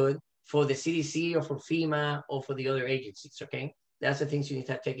neighborhood for the CDC or for FEMA or for the other agencies, okay? That's the things you need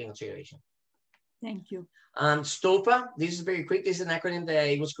to take into consideration. Thank you. STOPA, this is very quick. This is an acronym that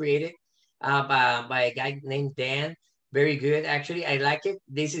it was created by a guy named Dan. Very good, actually. I like it.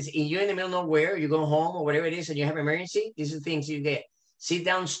 This is, you're in the middle of nowhere, you go home or whatever it is and you have emergency, these are things you get. Sit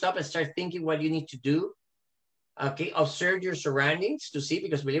down, stop, and start thinking what you need to do. Okay, observe your surroundings to see,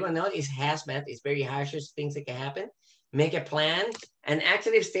 because believe it or not, it's hazmat, it's very hazardous things that can happen. Make a plan and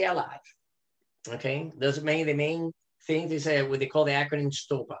actually stay alive. Okay, those are the main things is what they call the acronym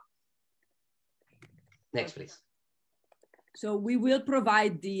STOPA. Next, please. So we will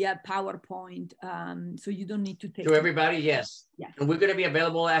provide the PowerPoint, so you don't need to take to everybody, yes. Yeah. And we're going to be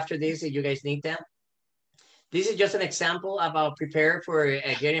available after this if you guys need them. This is just an example about prepare for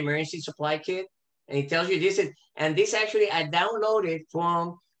a get emergency supply kit. And it tells you this is, and this actually I downloaded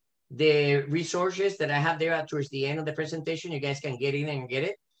from the resources that I have there towards the end of the presentation. You guys can get in and get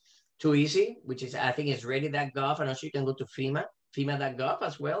it. Too easy, which is, I think it's ready.gov. And also you can go to FEMA.gov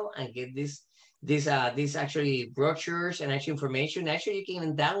as well and get these actually brochures and actually information. Actually, you can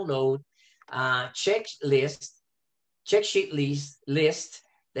even download check sheet list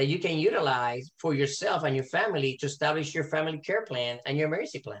that you can utilize for yourself and your family to establish your family care plan and your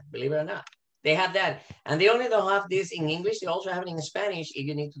emergency plan, believe it or not. They have that. And they only don't have this in English. They also have it in Spanish if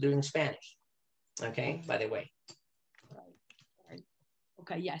you need to do it in Spanish. Okay, by the way. Right.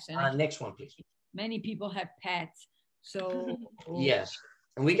 Okay, yes. And next one, please. Many people have pets. So yes,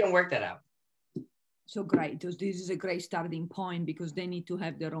 and we can work that out. So great. This is a great starting point because they need to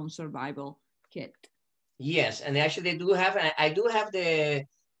have their own survival kit. Yes, and actually they do have, I do have a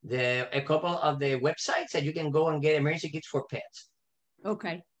couple of the websites that you can go and get emergency kits for pets.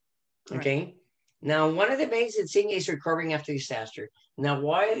 Okay. Okay. Right. Now, one of the basic things is recovering after disaster. Now,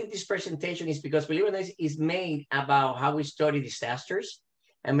 why this presentation is because, believe it or not, is made about how we study disasters.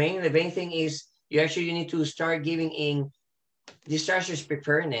 And mainly the main thing is you need to start giving in disasters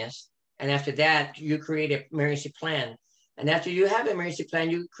preparedness. And after that, you create an emergency plan. And after you have an emergency plan,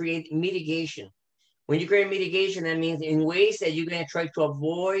 you create mitigation. When you create mitigation, that means in ways that you're going to try to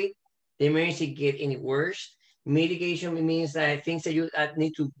avoid the emergency get any worse. Mitigation means that things that you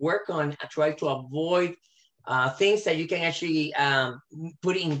need to work on, try to avoid things that you can actually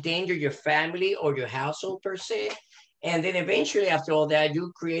put in danger your family or your household per se. And then eventually after all that,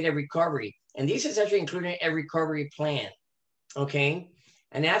 you create a recovery. And this is actually including a recovery plan, okay?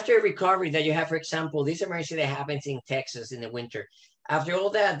 And after a recovery that you have, for example, this emergency that happens in Texas in the winter, after all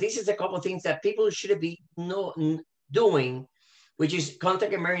that, this is a couple of things that people should be doing, which is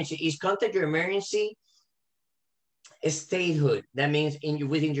contact emergency, is contact your emergency statehood. That means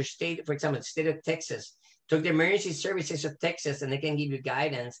within your state, for example, the state of Texas, talk the emergency services of Texas and they can give you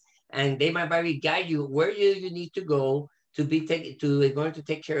guidance and they might probably guide you where you need to go to be going to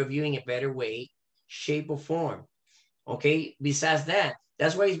take care of you in a better way, shape or form. Okay, besides that,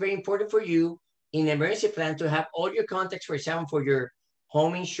 that's why it's very important for you in an emergency plan to have all your contacts, for example, for your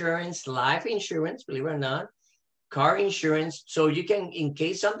home insurance, life insurance, believe it or not, car insurance. So you can, in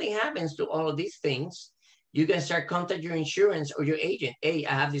case something happens to all of these things, you can start contact your insurance or your agent. Hey,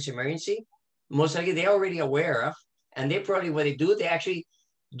 I have this emergency. Most likely they're already aware of, and they probably, what they do, they actually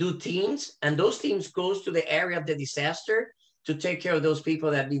do teams, and those teams goes to the area of the disaster to take care of those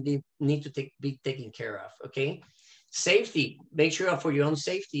people that need to be taken care of, okay? Safety, make sure for your own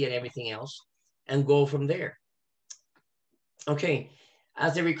safety and everything else, and go from there. Okay,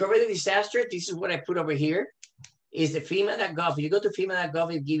 As the recovery disaster, this is what I put over here, is the FEMA.gov. You go to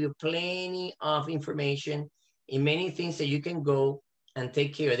FEMA.gov, it give you plenty of information in many things that you can go and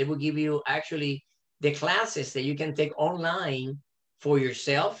take care of. They will give you actually the classes that you can take online for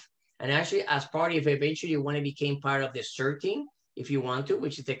yourself. And actually, as part of eventually you want to become part of the CERT team, if you want to,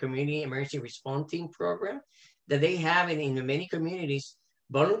 which is the Community Emergency Response Team program that they have in many communities,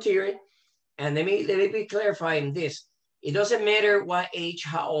 volunteering. And let me be clarifying this. It doesn't matter what age,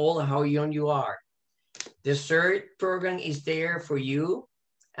 how old, how young you are. The CERT program is there for you.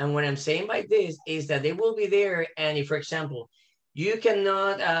 And what I'm saying by this is that they will be there. And if, for example, you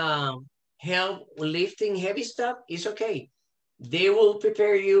cannot help lifting heavy stuff, it's okay. They will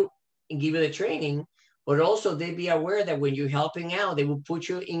prepare you and give you the training, but also they be aware that when you're helping out, they will put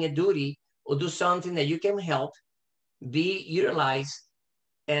you in a duty or do something that you can help be utilized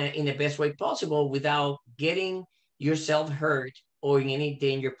in the best way possible without getting yourself hurt or in any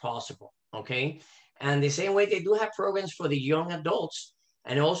danger possible, okay? And the same way they do have programs for the young adults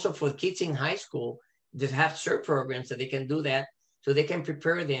and also for kids in high school that have CERT programs that they can do that so they can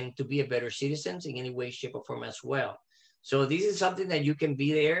prepare them to be a better citizens in any way, shape, or form as well. So this is something that you can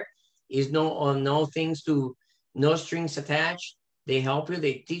be there. Is no things to, no strings attached. They help you,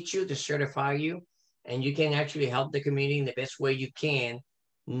 they teach you, they certify you, and you can actually help the community in the best way you can.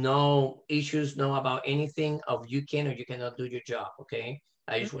 No issues, no about anything of you can or you cannot do your job, okay?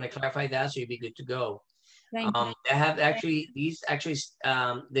 I just want to clarify that so you'll be good to go. Thank you. I have actually,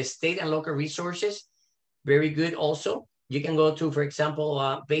 the state and local resources, very good also. You can go to, for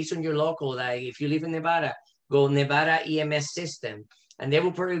example, based on your local, like if you live in Nevada, go Nevada EMS system, and they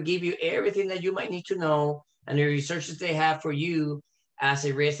will probably give you everything that you might need to know and the resources they have for you as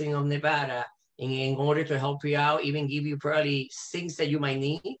a resident of Nevada in order to help you out, even give you probably things that you might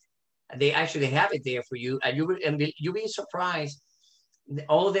need. They actually have it there for you, and you'll be surprised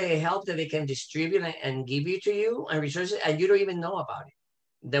all the help that they can distribute and give you to you and resources, and you don't even know about it,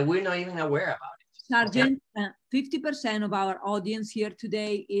 that we're not even aware about it. Sergeant, 50% of our audience here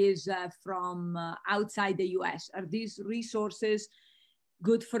today is from outside the US. Are these resources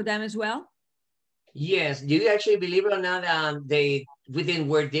good for them as well? Yes, you actually, believe it or not, they within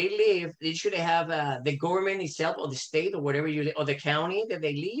where they live, they should have the government itself or the state or whatever you live, or the county that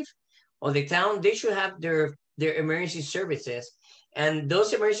they live, or the town, they should have their emergency services. And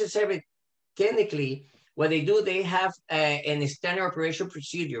those emergency services, technically, what they do, they have an standard operation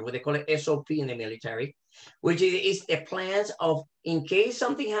procedure, what they call it SOP in the military, which is the plans of, in case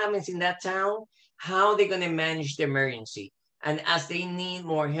something happens in that town, how they're going to manage the emergency. And as they need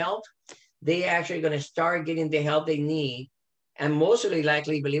more help, they actually going to start getting the help they need. And mostly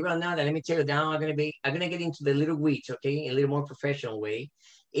likely, believe it or not, and let me tell you now, I'm going to get into the little weeds, okay, in a little more professional way,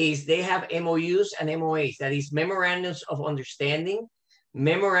 is they have MOUs and MOAs, that is memorandums of understanding,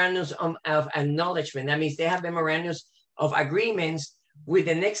 memorandums of acknowledgement. That means they have memorandums of agreements with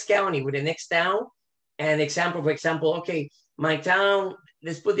the next county, with the next town. An example, for example, okay, my town,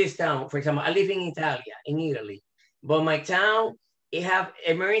 let's put this down. For example, I live in Italy, but my town, it have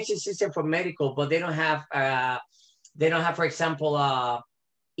emergency system for medical, but they don't have, for example,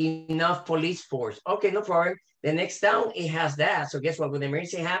 enough police force. Okay, no problem. The next town, it has that. So guess what? When the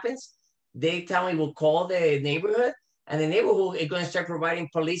emergency happens, they town will call the neighborhood, and the neighborhood is going to start providing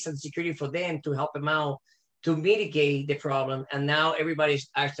police and security for them to help them out to mitigate the problem. And now everybody's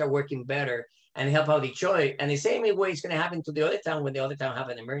start working better and help out each other. And the same way it's going to happen to the other town when the other town have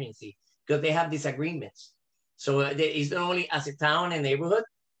an emergency, because they have disagreements. So it's not only as a town and neighborhood,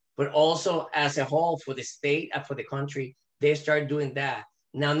 but also as a whole for the state and for the country, they start doing that.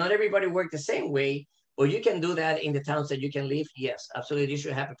 Now, not everybody work the same way, but you can do that in the towns that you can live. Yes, absolutely. You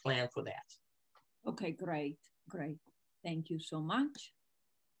should have a plan for that. Okay, great, great. Thank you so much.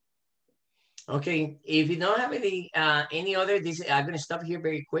 Okay, if you don't have any other, I'm going to stop here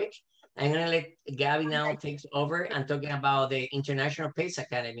very quick. I'm going to let Gabby now takes over and talking about the International PACE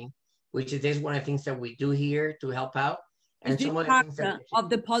Academy, which is one of the things that we do here to help out. And Is some this of the part things that of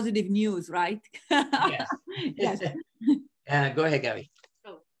the positive news, right? Yes. Yes. Go ahead, Gabby.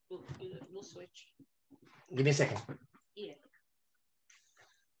 Oh, we'll switch. Give me a second. Yeah.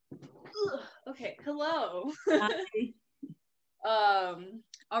 Okay, hello.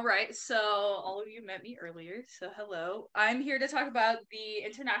 All right, so all of you met me earlier, so hello. I'm here to talk about the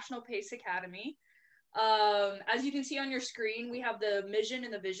International PACE Academy. As you can see on your screen, we have the mission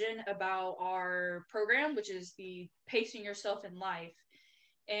and the vision about our program, which is the pacing yourself in life.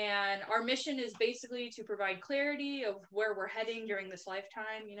 And our mission is basically to provide clarity of where we're heading during this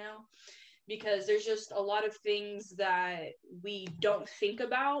lifetime, you know, because there's just a lot of things that we don't think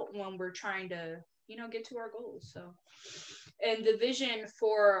about when we're trying to, you know, get to our goals. So, and the vision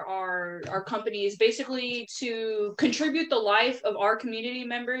for our company is basically to contribute the life of our community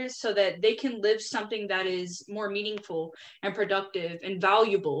members so that they can live something that is more meaningful and productive and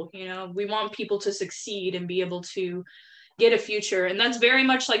valuable. You know, we want people to succeed and be able to get a future. And that's very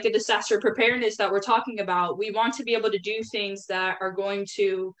much like the disaster preparedness that we're talking about. We want to be able to do things that are going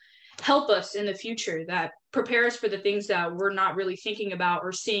to help us in the future, that prepare us for the things that we're not really thinking about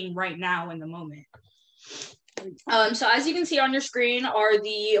or seeing right now in the moment. So as you can see on your screen are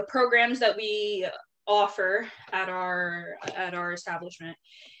the programs that we offer at our establishment.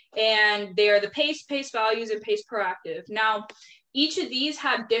 And they are the PACE, PACE Values, and PACE Proactive. Now, each of these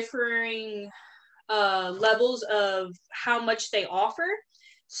have differing levels of how much they offer.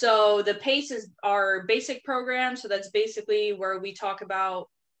 So the PACE is our basic program. So that's basically where we talk about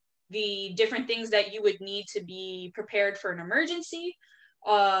the different things that you would need to be prepared for an emergency.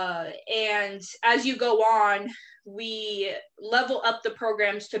 And as you go on, we level up the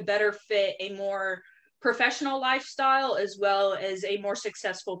programs to better fit a more professional lifestyle as well as a more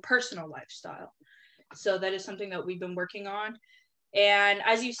successful personal lifestyle. So that is something that we've been working on. And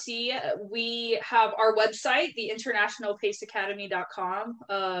as you see, we have our website, the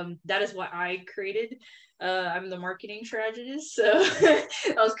InternationalPaceAcademy.com. That is what I created. I'm the marketing strategist, so that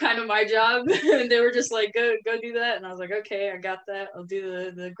was kind of my job. And they were just like, go do that. And I was like, okay, I got that. I'll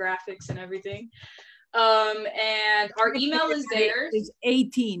do the graphics and everything. And our email is there. It's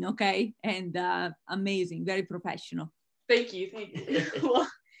 18, okay? And amazing, very professional. Thank you. Well,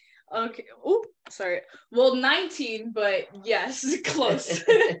 okay. Oh, sorry. Well, 19, but yes, close.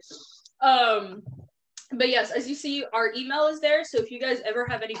 But yes, as you see, our email is there. So if you guys ever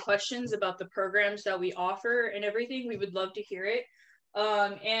have any questions about the programs that we offer and everything, we would love to hear it.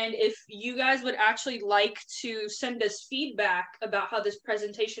 And if you guys would actually like to send us feedback about how this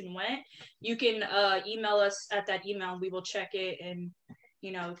presentation went, you can email us at that email and we will check it and,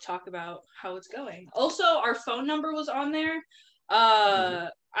 you know, talk about how it's going. Also, our phone number was on there. I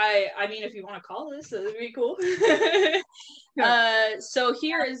mean, if you want to call us, that would be cool. So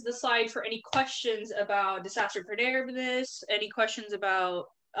here is the slide for any questions about disaster preparedness, any questions about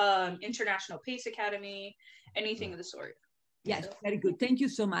International PACE Academy, anything of the sort. Yes, very good. Thank you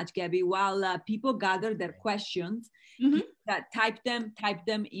so much, Gabby. While people gather their questions, type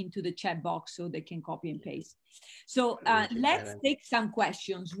them into the chat box so they can copy and paste. So let's take some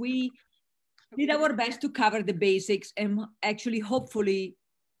questions. We did our best to cover the basics and actually hopefully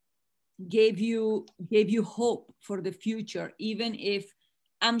gave you hope for the future, even if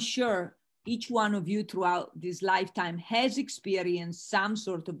I'm sure each one of you throughout this lifetime has experienced some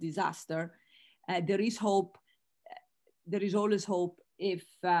sort of disaster. There is hope. There is always hope if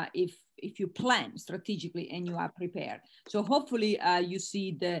you plan strategically and you are prepared. So hopefully you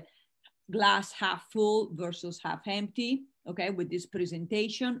see the glass half full versus half empty, okay, with this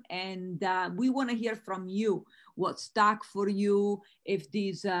presentation. And we want to hear from you what stuck for you, if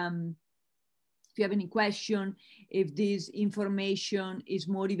these if you have any question, if this information is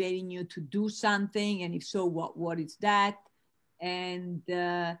motivating you to do something, and if so, what is that? And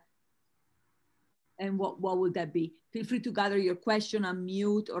what would that be? Feel free to gather your question,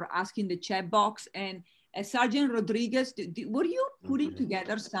 unmute, or ask in the chat box. And Sergeant Rodriguez, were you putting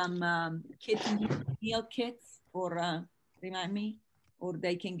together some meal kits, or remind me, or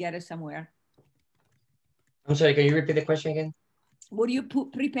they can get it somewhere? I'm sorry, can you repeat the question again? Were you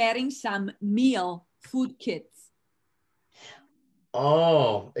preparing some food kits?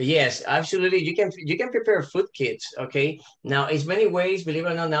 Oh, yes, absolutely. You can prepare food kits, okay? Now, it's many ways, believe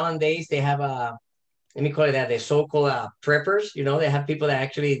it or not, nowadays they have let me call it that, the so-called preppers. You know, they have people that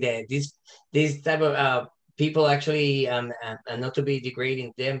actually, these type of people actually, and not to be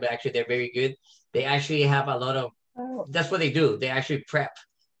degrading them, but actually they're very good. They actually have a lot of, that's what they do. They actually prep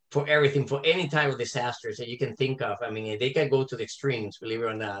for everything, for any type of disasters that you can think of. I mean, they can go to the extremes, believe it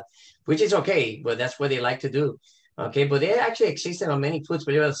or not, which is okay, but that's what they like to do. Okay, but they actually exist on many foods,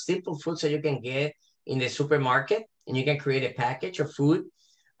 believe it or not, simple foods that you can get in the supermarket, and you can create a package of food.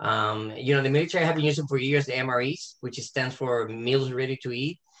 You know, the military have been using for years the MREs, which stands for meals ready to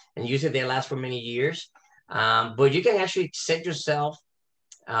eat, and usually they last for many years. But you can actually set yourself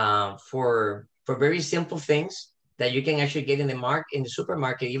for very simple things that you can actually get in the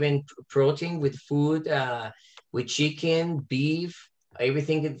supermarket, even protein with food, with chicken, beef,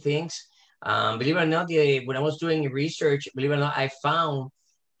 everything and things. Believe it or not, when I was doing research, believe it or not, I found,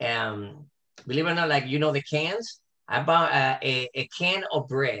 believe it or not, like, you know, the cans, I bought a can of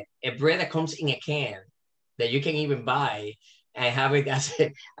bread, a bread that comes in a can that you can even buy and have it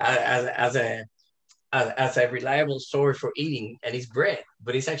as a reliable source for eating, and it's bread,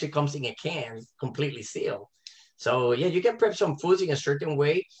 but it actually comes in a can completely sealed. So yeah, you can prep some foods in a certain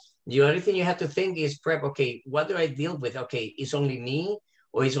way. The only thing you have to think is prep, okay, what do I deal with? Okay, it's only me,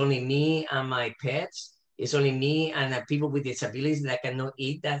 or it's only me and my pets. It's only me and people with disabilities that cannot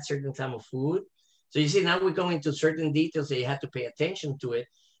eat that certain type of food. So you see, now we go into certain details that you have to pay attention to it,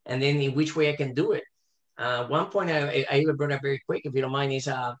 and then in which way I can do it. One point I even brought up very quick, if you don't mind, is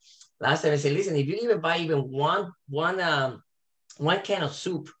last time I said, listen, if you even buy even one can of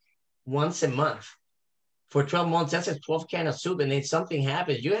soup once a month for 12 months, that's a 12 can of soup, and then something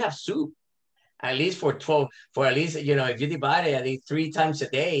happens, you have soup at least for 12, for at least, you know, if you divide it at least 3 times a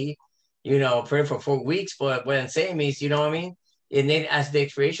day, you know, for 4 weeks. But what I'm saying is, you know what I mean? And then as the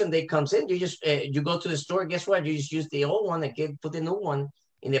expiration date comes in, you just, you go to the store, guess what? You just use the old one and put the new one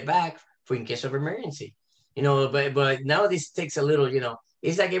in the back for in case of emergency. You know, but now this takes a little, you know,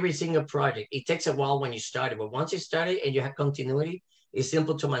 it's like every single project. It takes a while when you start it, but once you start it and you have continuity, it's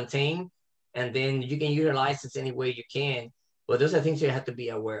simple to maintain, and then you can utilize it any way you can. But those are things you have to be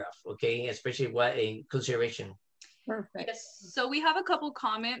aware of, okay? Especially what in consideration. Perfect. Yes. So we have a couple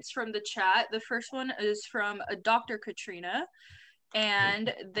comments from the chat. The first one is from Dr. Katrina,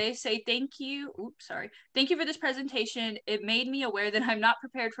 and they say, thank you. Oops, sorry. Thank you for this presentation. It made me aware that I'm not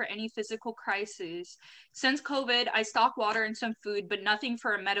prepared for any physical crisis. Since COVID, I stock water and some food, but nothing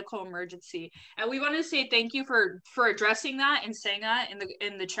for a medical emergency. And we want to say thank you for addressing that and saying that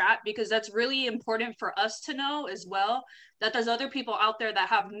in the chat, because that's really important for us to know as well, that there's other people out there that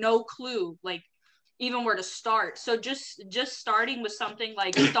have no clue, like, even where to start. So just starting with something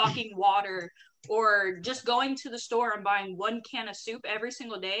like stocking water, or just going to the store and buying 1 can of soup every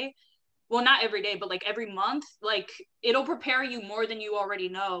single day. Well, not every day, but like every month, like it'll prepare you more than you already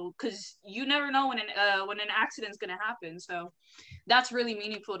know, because you never know when an accident's gonna happen. So that's really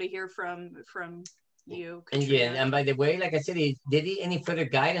meaningful to hear from you, Katrina. And yeah, and by the way, like I said, if they need any further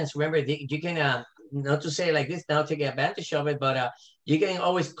guidance, remember, you can, not to say like this now, take advantage of it, but you can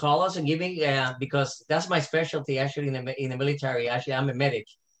always call us and give me, because that's my specialty actually in the military. Actually, I'm a medic.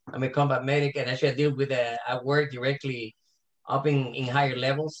 I'm a combat medic, and actually I deal with, I work directly up in higher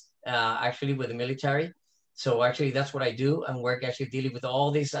levels, actually with the military. So actually that's what I do, and work actually dealing with all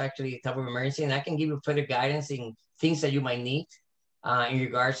these actually type of emergency, and I can give you further guidance in things that you might need in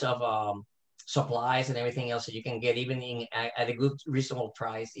regards of supplies and everything else that you can get even at a good reasonable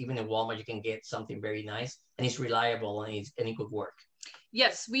price. Even in Walmart you can get something very nice, and it's reliable, and it could work.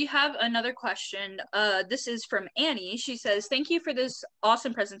 Yes, we have another question. This is from Annie. She says, thank you for this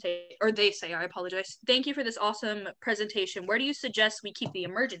awesome presentation. Or they say, I apologize. Thank you for this awesome presentation. Where do you suggest we keep the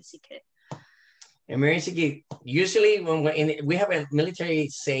emergency kit? Emergency kit, usually when we have a military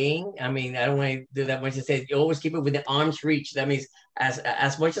saying, I mean, I don't want to do that much. It says you always keep it within arm's reach. That means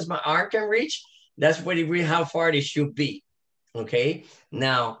as much as my arm can reach, that's how far it should be. Okay.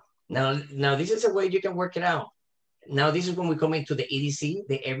 Now this is a way you can work it out. Now, this is when we come into the EDC,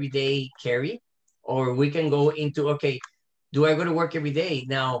 the everyday carry, or we can go into, okay, do I go to work every day?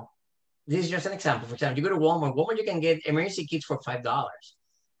 Now, this is just an example. For example, you go to Walmart, you can get emergency kits for $5.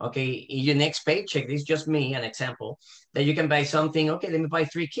 Okay, in your next paycheck, this is just me, an example, that you can buy something, okay, let me buy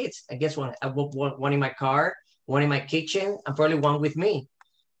 3 kits. I guess one in my car, one in my kitchen, and probably one with me.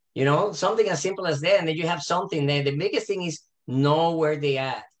 You know, something as simple as that, and then you have something there. The biggest thing is know where they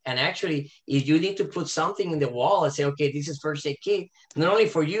at. And actually, if you need to put something in the wall and say, okay, this is first aid kit, not only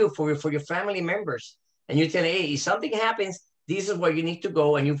for you, for your family members, and you tell, hey, if something happens, this is where you need to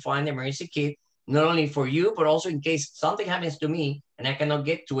go, and you find the emergency kit, not only for you, but also in case something happens to me and I cannot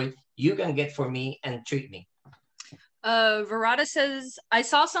get to it, you can get for me and treat me. Verada says, I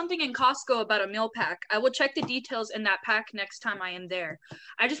saw something in Costco about a meal pack. I will check the details in that pack next time I am there.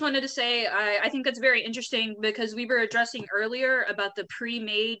 I just wanted to say, I think that's very interesting, because we were addressing earlier about the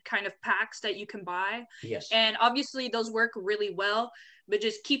pre-made kind of packs that you can buy. Yes. And obviously those work really well, but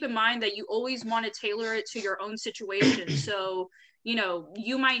just keep in mind that you always want to tailor it to your own situation. So, you know,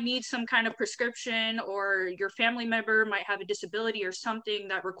 you might need some kind of prescription, or your family member might have a disability or something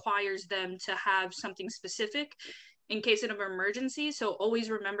that requires them to have something specific in case of an emergency. So always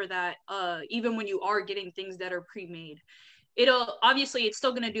remember that, even when you are getting things that are pre-made, it's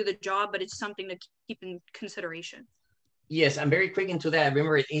still going to do the job, but it's something to keep in consideration. Yes, I'm very quick into that.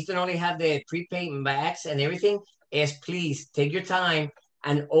 Remember, it doesn't only have the prepaid bags and everything. Is please take your time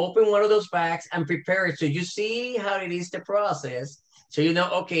and open one of those bags and prepare it, so you see how it is the process. So you know,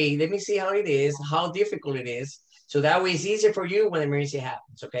 okay, let me see how it is, how difficult it is. So that way it's easier for you when emergency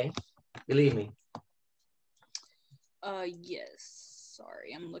happens, okay? Believe me. Yes.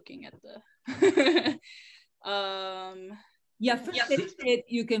 Sorry, I'm looking at the Yeah, first aid kit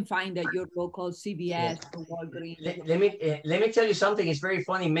you can find at your local CVS or Walgreens. Let me tell you something. It's very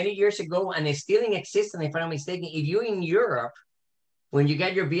funny. Many years ago, and it still exists, and if I'm not mistaken, if you're in Europe, when you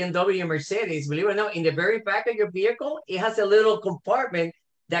get your BMW or Mercedes, believe it or not, in the very back of your vehicle, it has a little compartment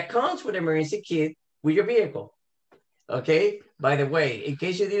that comes with an emergency kit with your vehicle. Okay. By the way, in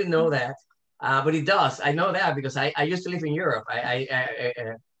case you didn't know that, but it does. I know that because I used to live in Europe.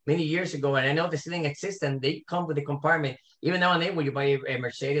 Many years ago, and I know this thing exists, and they come with a compartment. Even now and then, when you buy a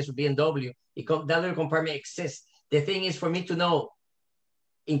Mercedes or BMW, that little compartment exists. The thing is for me to know,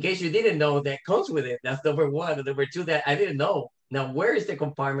 in case you didn't know, that comes with it. That's number one. And number two, that I didn't know. Now, where is the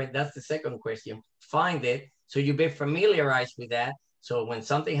compartment? That's the second question. Find it so you be familiarized with that. So when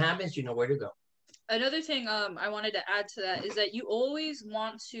something happens, you know where to go. Another thing I wanted to add to that is that you always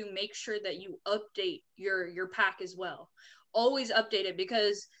want to make sure that you update your pack as well. Always update it,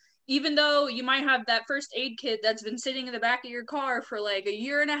 because even though you might have that first aid kit that's been sitting in the back of your car for like a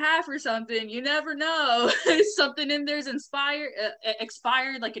year and a half or something, you never know. Something in there's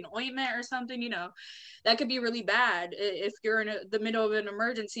expired, like an ointment or something, you know, that could be really bad if you're in the middle of an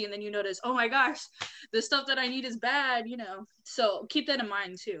emergency and then you notice, oh my gosh, the stuff that I need is bad, you know. So keep that in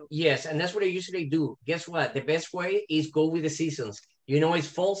mind too. Yes, and that's what I usually do. Guess what? The best way is go with the seasons. You know, it's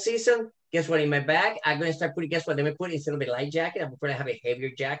fall season. Guess what? In my bag, I'm going to start putting, guess what? Let me put instead of a light jacket, I'm going to have a heavier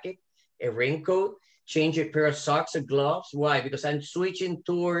jacket, a raincoat, change a pair of socks or gloves. Why? Because I'm switching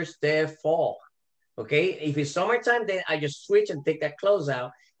towards the fall. Okay. If it's summertime, then I just switch and take that clothes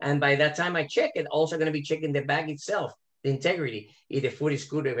out. And by that time I check it, also going to be checking the bag itself, the integrity. If the food is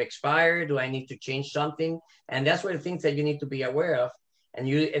good or expired, do I need to change something? And that's one of the things that you need to be aware of. And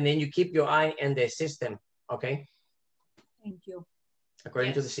then you keep your eye in the system. Okay. Thank you.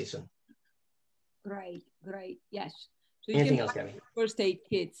 According to the season. Great. Yes. So you Anything can else, buy Gabby? first aid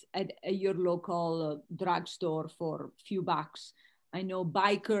kits at your local drugstore for a few bucks. I know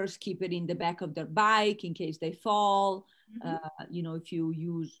bikers keep it in the back of their bike in case they fall. You know, if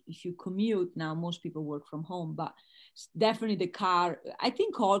you commute now, most people work from home, but definitely the car. I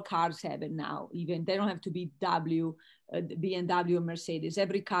think all cars have it now. Even they don't have to be BMW or Mercedes.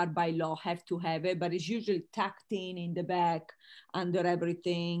 Every car by law have to have it, but it's usually tucked in the back under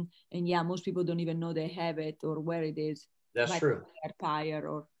everything. And yeah, most people don't even know they have it or where it is. That's true. Their tire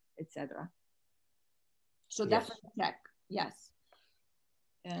or etc. So Yes. definitely check. Yes.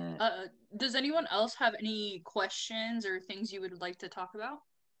 Does anyone else have any questions or things you would like to talk about?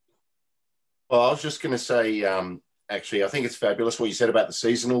 Well, I was just going to say, actually, I think it's fabulous what you said about the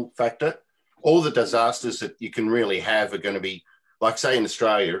seasonal factor. All the disasters that you can really have are going to be, like, say, in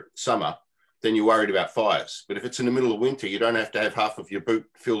Australia, summer, then you're worried about fires. But if it's in the middle of winter, you don't have to have half of your boot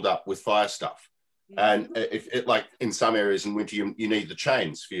filled up with fire stuff. And if it, like in some areas in winter, you need the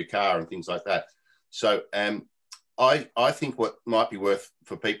chains for your car and things like that. So I think what might be worth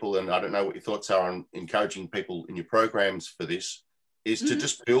for people, and I don't know what your thoughts are on encouraging people in your programs for this, is to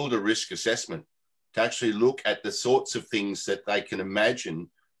just build a risk assessment, to actually look at the sorts of things that they can imagine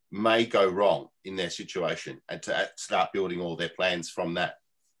may go wrong in their situation, and to start building all their plans from that.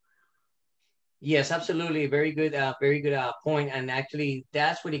 Yes, absolutely. Very good point. And actually,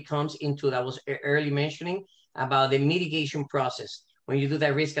 that's what it comes into that I was early mentioning about the mitigation process. When you do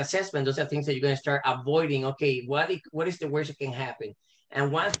that risk assessment, those are things that you're going to start avoiding. Okay, what is the worst that can happen?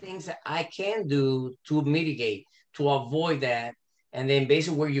 And what things that I can do to mitigate, to avoid that, and then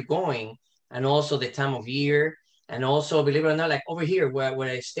basically where you're going, and also the time of year, and also, believe it or not, like over here where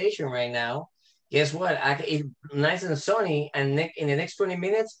I station right now, guess what? It's nice and sunny, and in the next 20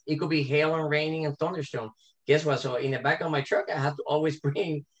 minutes, it could be hail and raining and thunderstorm. Guess what? So in the back of my truck, I have to always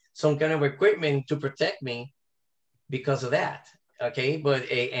bring some kind of equipment to protect me because of that. Okay, but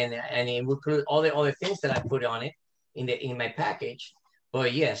and it would include all the other things that I put on it in my package.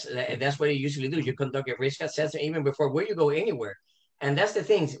 But yes, that's what you usually do. You conduct a risk assessment even before where you go anywhere. And that's the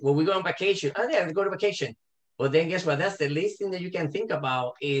things when we go on vacation. Oh yeah, we go to vacation. But then guess what? That's the least thing that you can think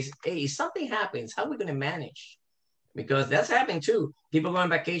about is, hey, if something happens, how are we going to manage? Because that's happening too. People go on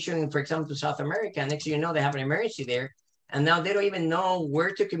vacation, for example, to South America. Next thing you know, they have an emergency there. And now they don't even know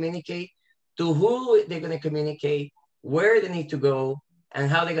where to communicate, to who they're going to communicate, where they need to go, and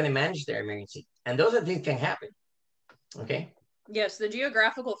how they're going to manage their emergency. And those are things can happen. Okay. Yes, the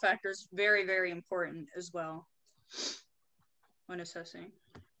geographical factor is very, very important as well when assessing.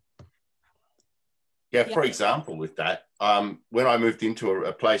 Yeah, for example, with that, when I moved into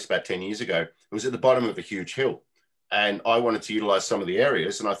a place about 10 years ago, it was at the bottom of a huge hill. And I wanted to utilize some of the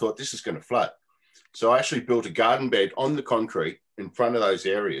areas, and I thought this is going to flood. So I actually built a garden bed on the concrete in front of those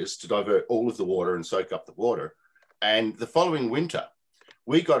areas to divert all of the water and soak up the water. And the following winter,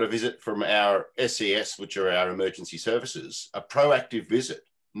 we got a visit from our SES, which are our emergency services, a proactive visit,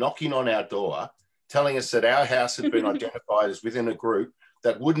 knocking on our door, telling us that our house had been identified as within a group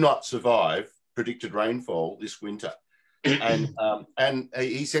that would not survive predicted rainfall this winter. And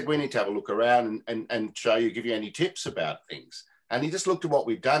he said, we need to have a look around and show you, give you any tips about things. And he just looked at what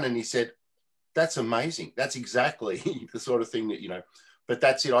we've done and he said, that's amazing. That's exactly the sort of thing that, you know, but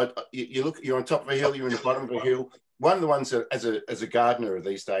that's it. You look, you're on top of a hill, you're in the bottom of a hill. One of the ones that, as a gardener of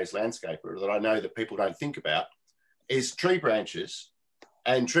these days, landscaper, that I know that people don't think about is tree branches,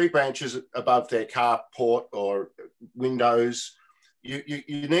 and tree branches above their carport or windows. You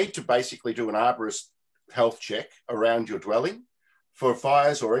need to basically do an arborist health check around your dwelling for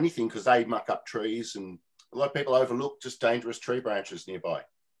fires or anything, because they muck up trees, and a lot of people overlook just dangerous tree branches nearby.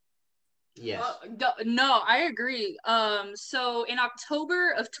 Yes. No, I agree. So in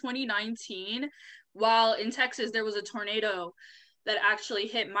October of 2019, while in Texas, there was a tornado that actually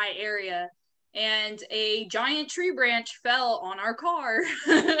hit my area, and a giant tree branch fell on our car,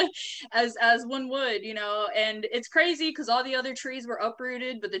 as one would, you know. And it's crazy because all the other trees were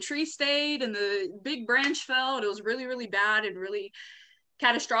uprooted, but the tree stayed, and the big branch fell, and it was really, really bad and really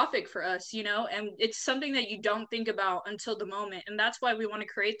catastrophic for us, you know. And it's something that you don't think about until the moment, and that's why we want to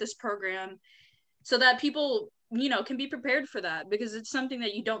create this program, so that people, you know, can be prepared for that, because it's something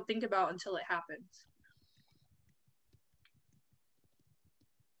that you don't think about until it happens.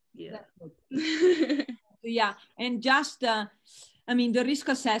 Yeah. Yeah, and just I mean, the risk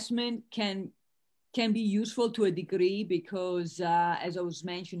assessment can be useful to a degree, because as I was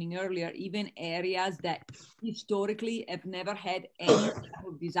mentioning earlier, even areas that historically have never had any type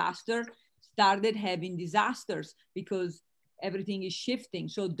of disaster started having disasters, because everything is shifting.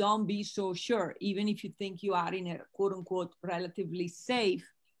 So don't be so sure. Even if you think you are in a quote unquote relatively safe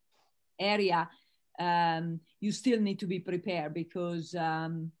area, you still need to be prepared, because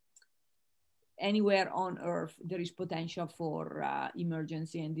anywhere on earth there is potential for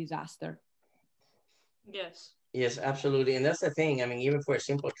emergency and disaster. Yes. Yes, absolutely. And that's the thing. I mean, even for a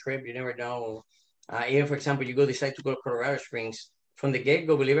simple trip, you never know. Even, for example, you decide to go to Colorado Springs. From the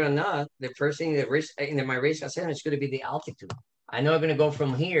get-go, believe it or not, the first thing in my risk assessment is going to be the altitude. I know I'm going to go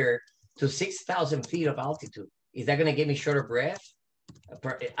from here to 6,000 feet of altitude. Is that going to give me shorter breath?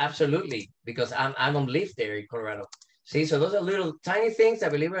 Absolutely, because I don't live there in Colorado. See, so those are little tiny things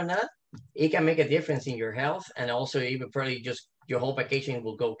that, believe it or not, it can make a difference in your health, and also even probably just your whole vacation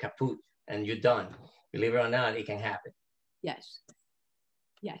will go kaput and you're done. Believe it or not, it can happen. Yes.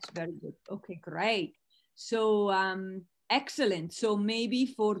 Yes, very good. Okay, great. So excellent. So maybe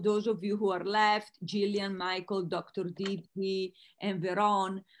for those of you who are left, Jillian, Michael, Dr. Divgi, and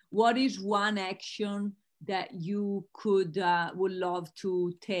Veron, what is one action that you would love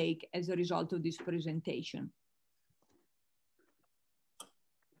to take as a result of this presentation?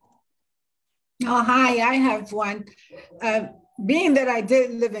 Oh, hi, I have one. Being that I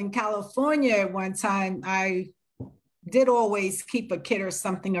did live in California at one time, I did always keep a kit or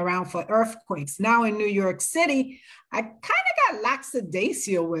something around for earthquakes. Now in New York City, I kind of got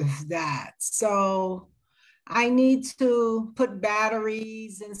lackadaisical with that. So I need to put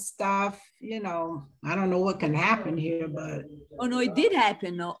batteries and stuff, you know. I don't know what can happen here, but. Oh, no, it did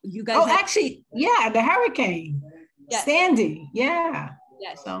happen. No, you guys. Oh, actually, yeah, the hurricane. Yes. Sandy, yeah.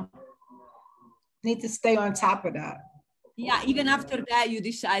 Yes. So need to stay on top of that. Yeah, even after that, you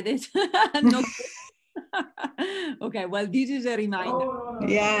decided not. Okay, well, this is a reminder.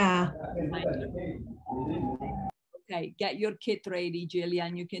 Yeah. Okay, get your kit ready,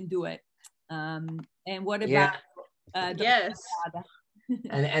 Jillian. You can do it. And what about? Yes.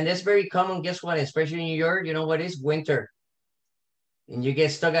 and that's very common. Guess what? Especially in New York, you know what is winter, and you get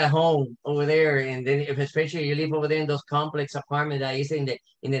stuck at home over there. And then, if especially you live over there in those complex apartments that is in the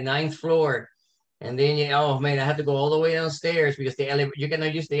 9th floor. And then oh man, I have to go all the way downstairs because the elevator, you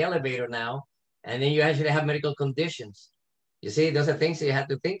cannot use the elevator now. And then you actually have medical conditions. You see, those are things that you have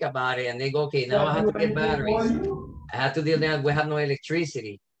to think about it. And they go, okay, now I have to get batteries. I have to deal now, we have no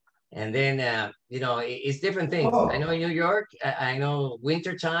electricity. And then, you know, it's different things. I know in New York, I know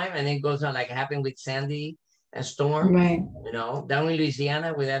winter time, and it goes on like it happened with Sandy and Storm. Right. You know, down in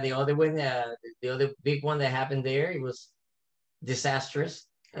Louisiana, we had the other one, the other big one that happened there. It was disastrous.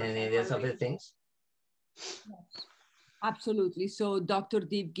 And there's other things. Yes, absolutely. So Dr.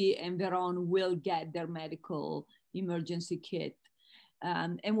 Divgi and Veron will get their medical emergency kit.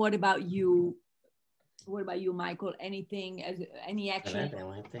 And what about you? What about you, Michael? Anything, any action as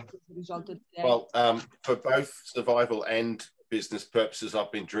a result of that? Well, for both survival and business purposes,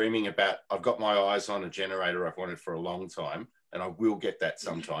 I've been dreaming about, I've got my eyes on a generator I've wanted for a long time, and I will get that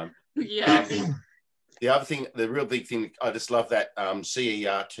sometime. Yes. the other thing, the real big thing, I just love that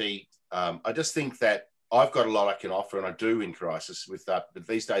CERT. I just think that I've got a lot I can offer, and I do in crisis with that. But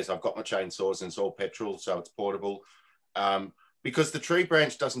these days I've got my chainsaws and it's all petrol, so it's portable. Because the tree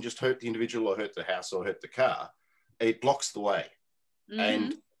branch doesn't just hurt the individual or hurt the house or hurt the car, it blocks the way. Mm-hmm.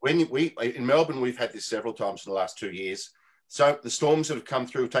 And when we, in Melbourne, we've had this several times in the last 2 years. So the storms that have come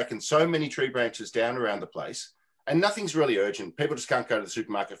through have taken so many tree branches down around the place, and nothing's really urgent. People just can't go to the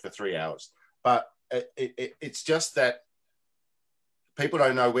supermarket for 3 hours. But it's just that people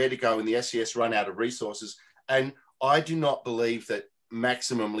don't know where to go, and the SES run out of resources. And I do not believe that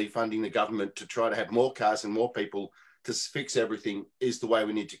maximally funding the government to try to have more cars and more people to fix everything is the way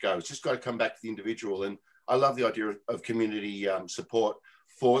we need to go. It's just got to come back to the individual. And I love the idea of community support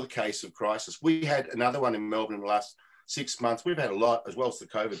for the case of crisis. We had another one in Melbourne in the last 6 months. We've had a lot, as well as the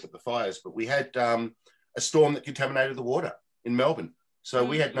COVID, but the fires. But we had a storm that contaminated the water in Melbourne. So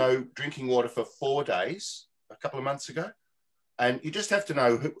we had no drinking water for 4 days a couple of months ago. And you just have to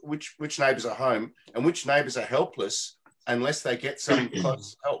know which neighbours are home and which neighbours are helpless unless they get some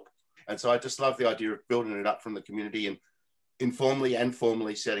close help. And so I just love the idea of building it up from the community and informally and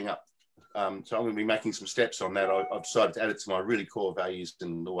formally setting up. So I'm going to be making some steps on that. I've decided to add it to my really core values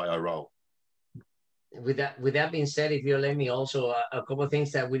and the way I roll. With that being said, if you let me also, a couple of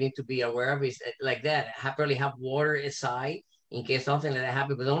things that we need to be aware of is like that, probably have water aside in case something like that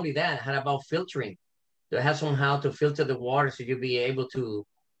happens. But only that, how about filtering? To have somehow to filter the water so you'll be able to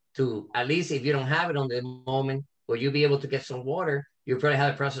at least if you don't have it on the moment, where you'll be able to get some water, you probably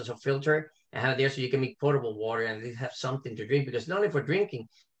have a process of filter and have it there so you can make potable water and at least have something to drink. Because not only for drinking,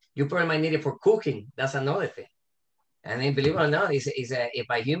 you probably might need it for cooking. That's another thing. And then believe it or not, if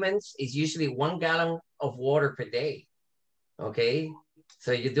by humans, it's usually 1 gallon of water per day. Okay,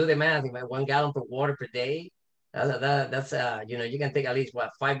 so you do the math. If 1 gallon per water per day, that's you can take at least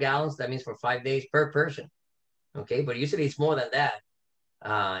 5 gallons. That means for 5 days per person. Okay, but usually it's more than that.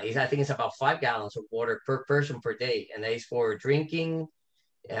 I think it's about 5 gallons of water per person per day, and that is for drinking,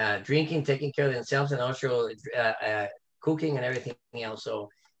 taking care of themselves, and also cooking and everything else. So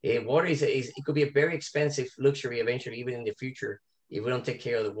water it could be a very expensive luxury eventually, even in the future, if we don't take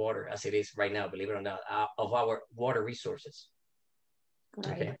care of the water as it is right now, believe it or not, of our water resources.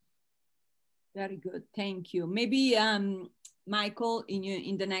 Great. Okay. Very good. Thank you. Maybe, Michael,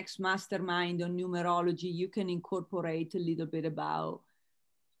 in the next mastermind on numerology, you can incorporate a little bit about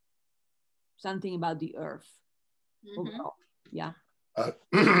something about the earth. Overall. Yeah.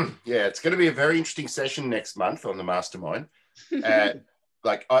 Yeah, it's going to be a very interesting session next month on the mastermind.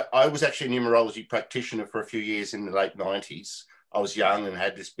 Like I was actually a numerology practitioner for a few years in the late 90s. I was young and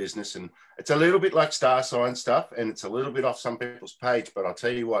had this business, and it's a little bit like star sign stuff, and it's a little bit off some people's page, but I'll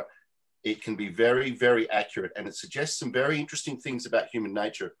tell you what, it can be very, very accurate, and it suggests some very interesting things about human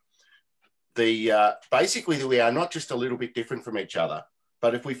nature. Basically, that we are not just a little bit different from each other,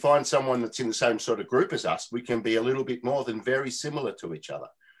 but if we find someone that's in the same sort of group as us, we can be a little bit more than very similar to each other.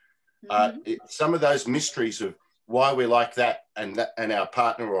 Some of those mysteries of why we're like that and our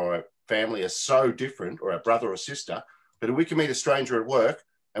partner or our family are so different, or our brother or sister, but we can meet a stranger at work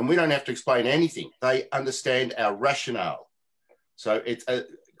and we don't have to explain anything. They understand our rationale. So it's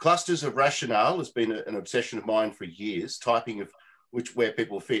clusters of rationale has been an obsession of mine for years, typing of where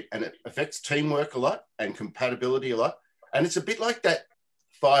people fit, and it affects teamwork a lot and compatibility a lot. And it's a bit like that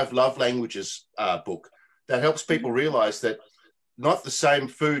 5 Love Languages book that helps people realize that not the same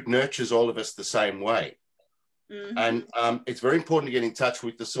food nurtures all of us the same way. And it's very important to get in touch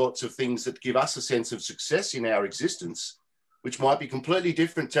with the sorts of things that give us a sense of success in our existence, which might be completely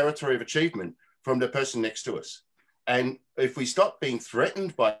different territory of achievement from the person next to us. And if we stop being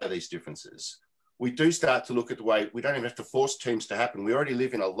threatened by these differences, we do start to look at the way we don't even have to force teams to happen. We already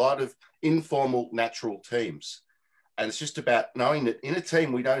live in a lot of informal, natural teams. And it's just about knowing that in a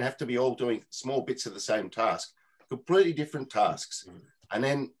team, we don't have to be all doing small bits of the same task, completely different tasks. And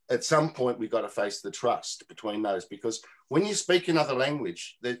then at some point, we've got to face the trust between those, because when you speak another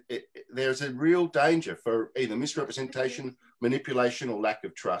language, there's a real danger for either misrepresentation, manipulation, or lack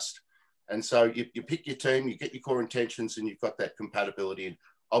of trust. And so you pick your team, you get your core intentions, and you've got that compatibility. And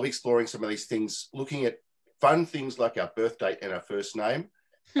I'll be exploring some of these things, looking at fun things like our birth date and our first name.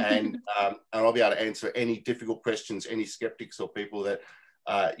 And I'll be able to answer any difficult questions, any skeptics or people that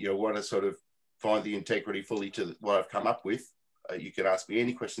want to sort of find the integrity fully to what I've come up with. You can ask me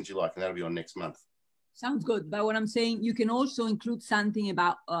any questions you like, and that'll be on next month. Sounds good. But what I'm saying, you can also include something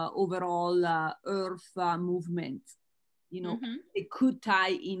about overall Earth movement. It could tie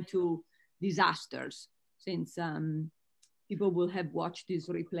into disasters, since people will have watched this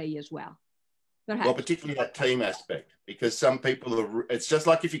replay as well. Perhaps. Well, particularly that team aspect, because some people are, it's just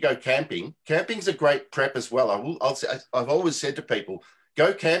like if you go camping, camping's a great prep as well. I've always said to people,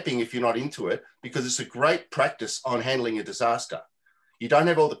 go camping if you're not into it, because it's a great practice on handling a disaster. You don't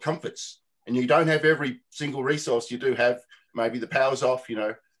have all the comforts and you don't have every single resource. You do have maybe the power's off, you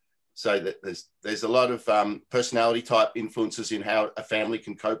know, so that there's a lot of personality type influences in how a family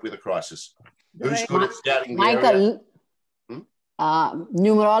can cope with a crisis. Who's good at scouting the area? Michael,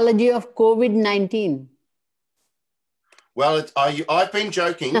 numerology of COVID-19. Well, I've been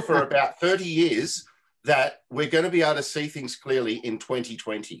joking for about 30 years that we're going to be able to see things clearly in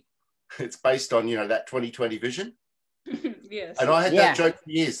 2020. It's based on, you know, that 2020 vision. Yes. And I had that joke for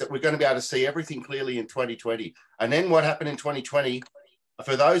years that we're going to be able to see everything clearly in 2020. And then what happened in 2020,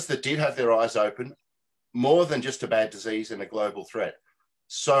 for those that did have their eyes open, more than just a bad disease and a global threat,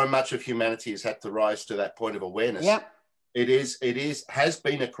 so much of humanity has had to rise to that point of awareness. Yep. It has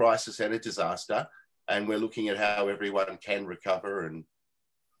been a crisis and a disaster, and we're looking at how everyone can recover. And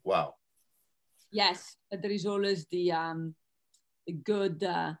wow. Yes, but there is always the good,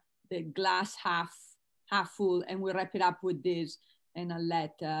 the glass half full, and we'll wrap it up with this, and I'll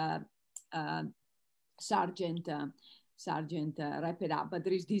let Sergeant wrap it up. But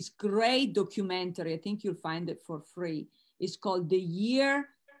there is this great documentary, I think you'll find it for free. It's called The Year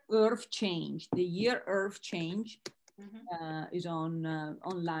Earth Change. The Year Earth Change is on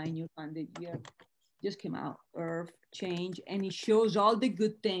online. You'll find it here. Just came out, Earth Change, and it shows all the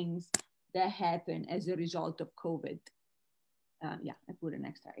good things that happen as a result of COVID. Yeah, I put an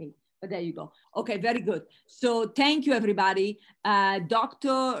extra 8, but there you go. Okay, very good. So thank you, everybody.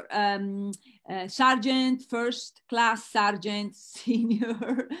 Dr. Sergeant, First Class Sergeant,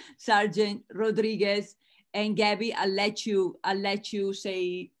 Senior Sergeant Rodriguez, and Gabby, I'll let you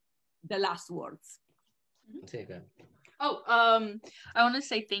say the last words. Take that. Oh, I want to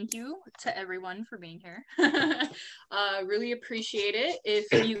say thank you to everyone for being here. Really appreciate it.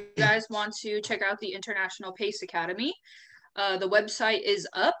 If you guys want to check out the International PACE Academy, the website is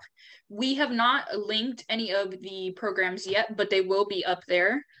up. We have not linked any of the programs yet, but they will be up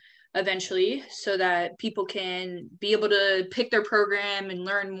there eventually so that people can be able to pick their program and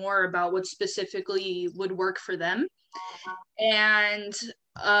learn more about what specifically would work for them. And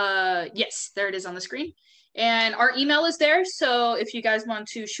yes, there it is on the screen. And our email is there. So if you guys want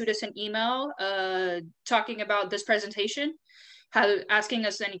to shoot us an email talking about this presentation, asking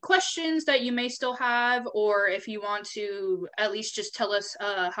us any questions that you may still have, or if you want to at least just tell us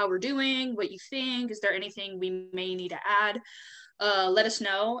how we're doing, what you think, is there anything we may need to add, let us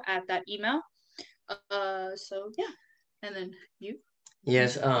know at that email. So yeah, and then you.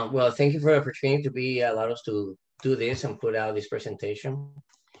 Yes, well, thank you for the opportunity to be allowed us to do this and put out this presentation.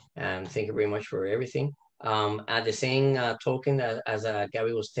 And thank you very much for everything. At the same token, as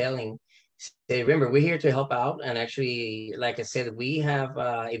Gabby was telling, remember, we're here to help out. And actually, like I said, we have,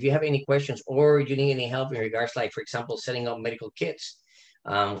 if you have any questions or you need any help in regards, like, for example, setting up medical kits,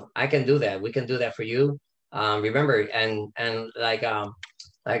 I can do that. We can do that for you. Remember, and like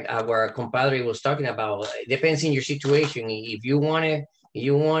our compadre was talking about, it depends on your situation. If you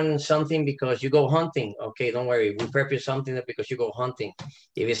want something because you go hunting, okay, don't worry, we prep you something because you go hunting.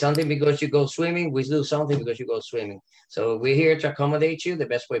 If it's something because you go swimming, we do something because you go swimming. So we're here to accommodate you the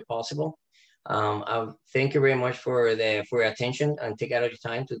best way possible. Thank you very much for your attention and take out of your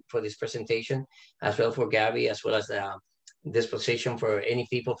time for this presentation, as well for Gabby, as well as the disposition for any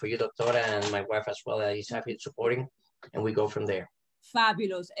people, for you, Doctora, and my wife as well, that is happy supporting, and we go from there.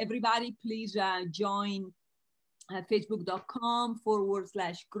 Fabulous. Everybody, please join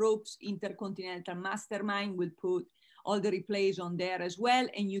facebook.com/groups Intercontinental Mastermind. We'll put all the replays on there as well,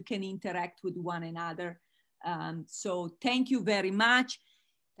 and you can interact with one another. So thank you very much.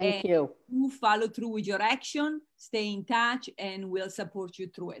 Thank you. Follow through with your action, stay in touch, and we'll support you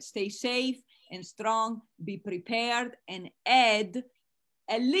through it. Stay safe and strong, be prepared, and add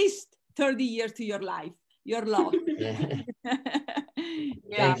at least 30 years to your life. Your love.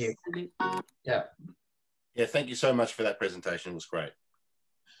 Thank you. Yeah. Yeah, thank you so much for that presentation. It was great.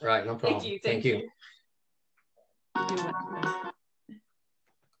 Right, no problem. Thank you.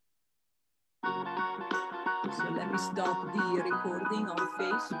 So let me stop the recording on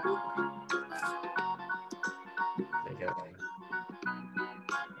Facebook. Okay.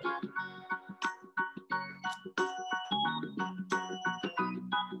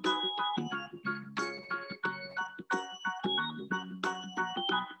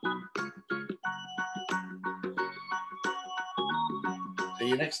 See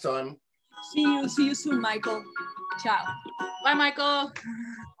you next time. See you soon, Michael. Ciao. Bye, Michael.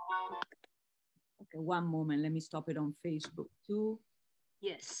 Okay, one moment. Let me stop it on Facebook too.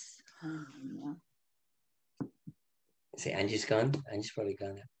 Yes. Say Angie's gone. Angie's probably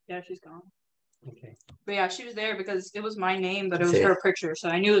gone. Yeah, she's gone. Okay. But yeah, she was there because it was my name, but it was See. her picture, so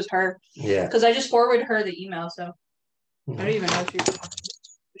I knew it was her. Yeah. Because I just forwarded her the email, so Mhm. I don't even know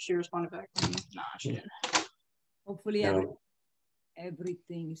if she responded back to me. Nah, she didn't. Hopefully No.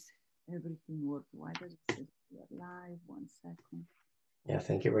 everything worked. Why does it say we're live? 1 second. Yeah,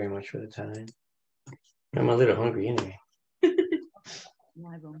 thank you very much for the time. I'm a little hungry anyway.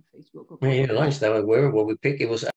 Live on Facebook. We ate lunch. That was where we picked. It was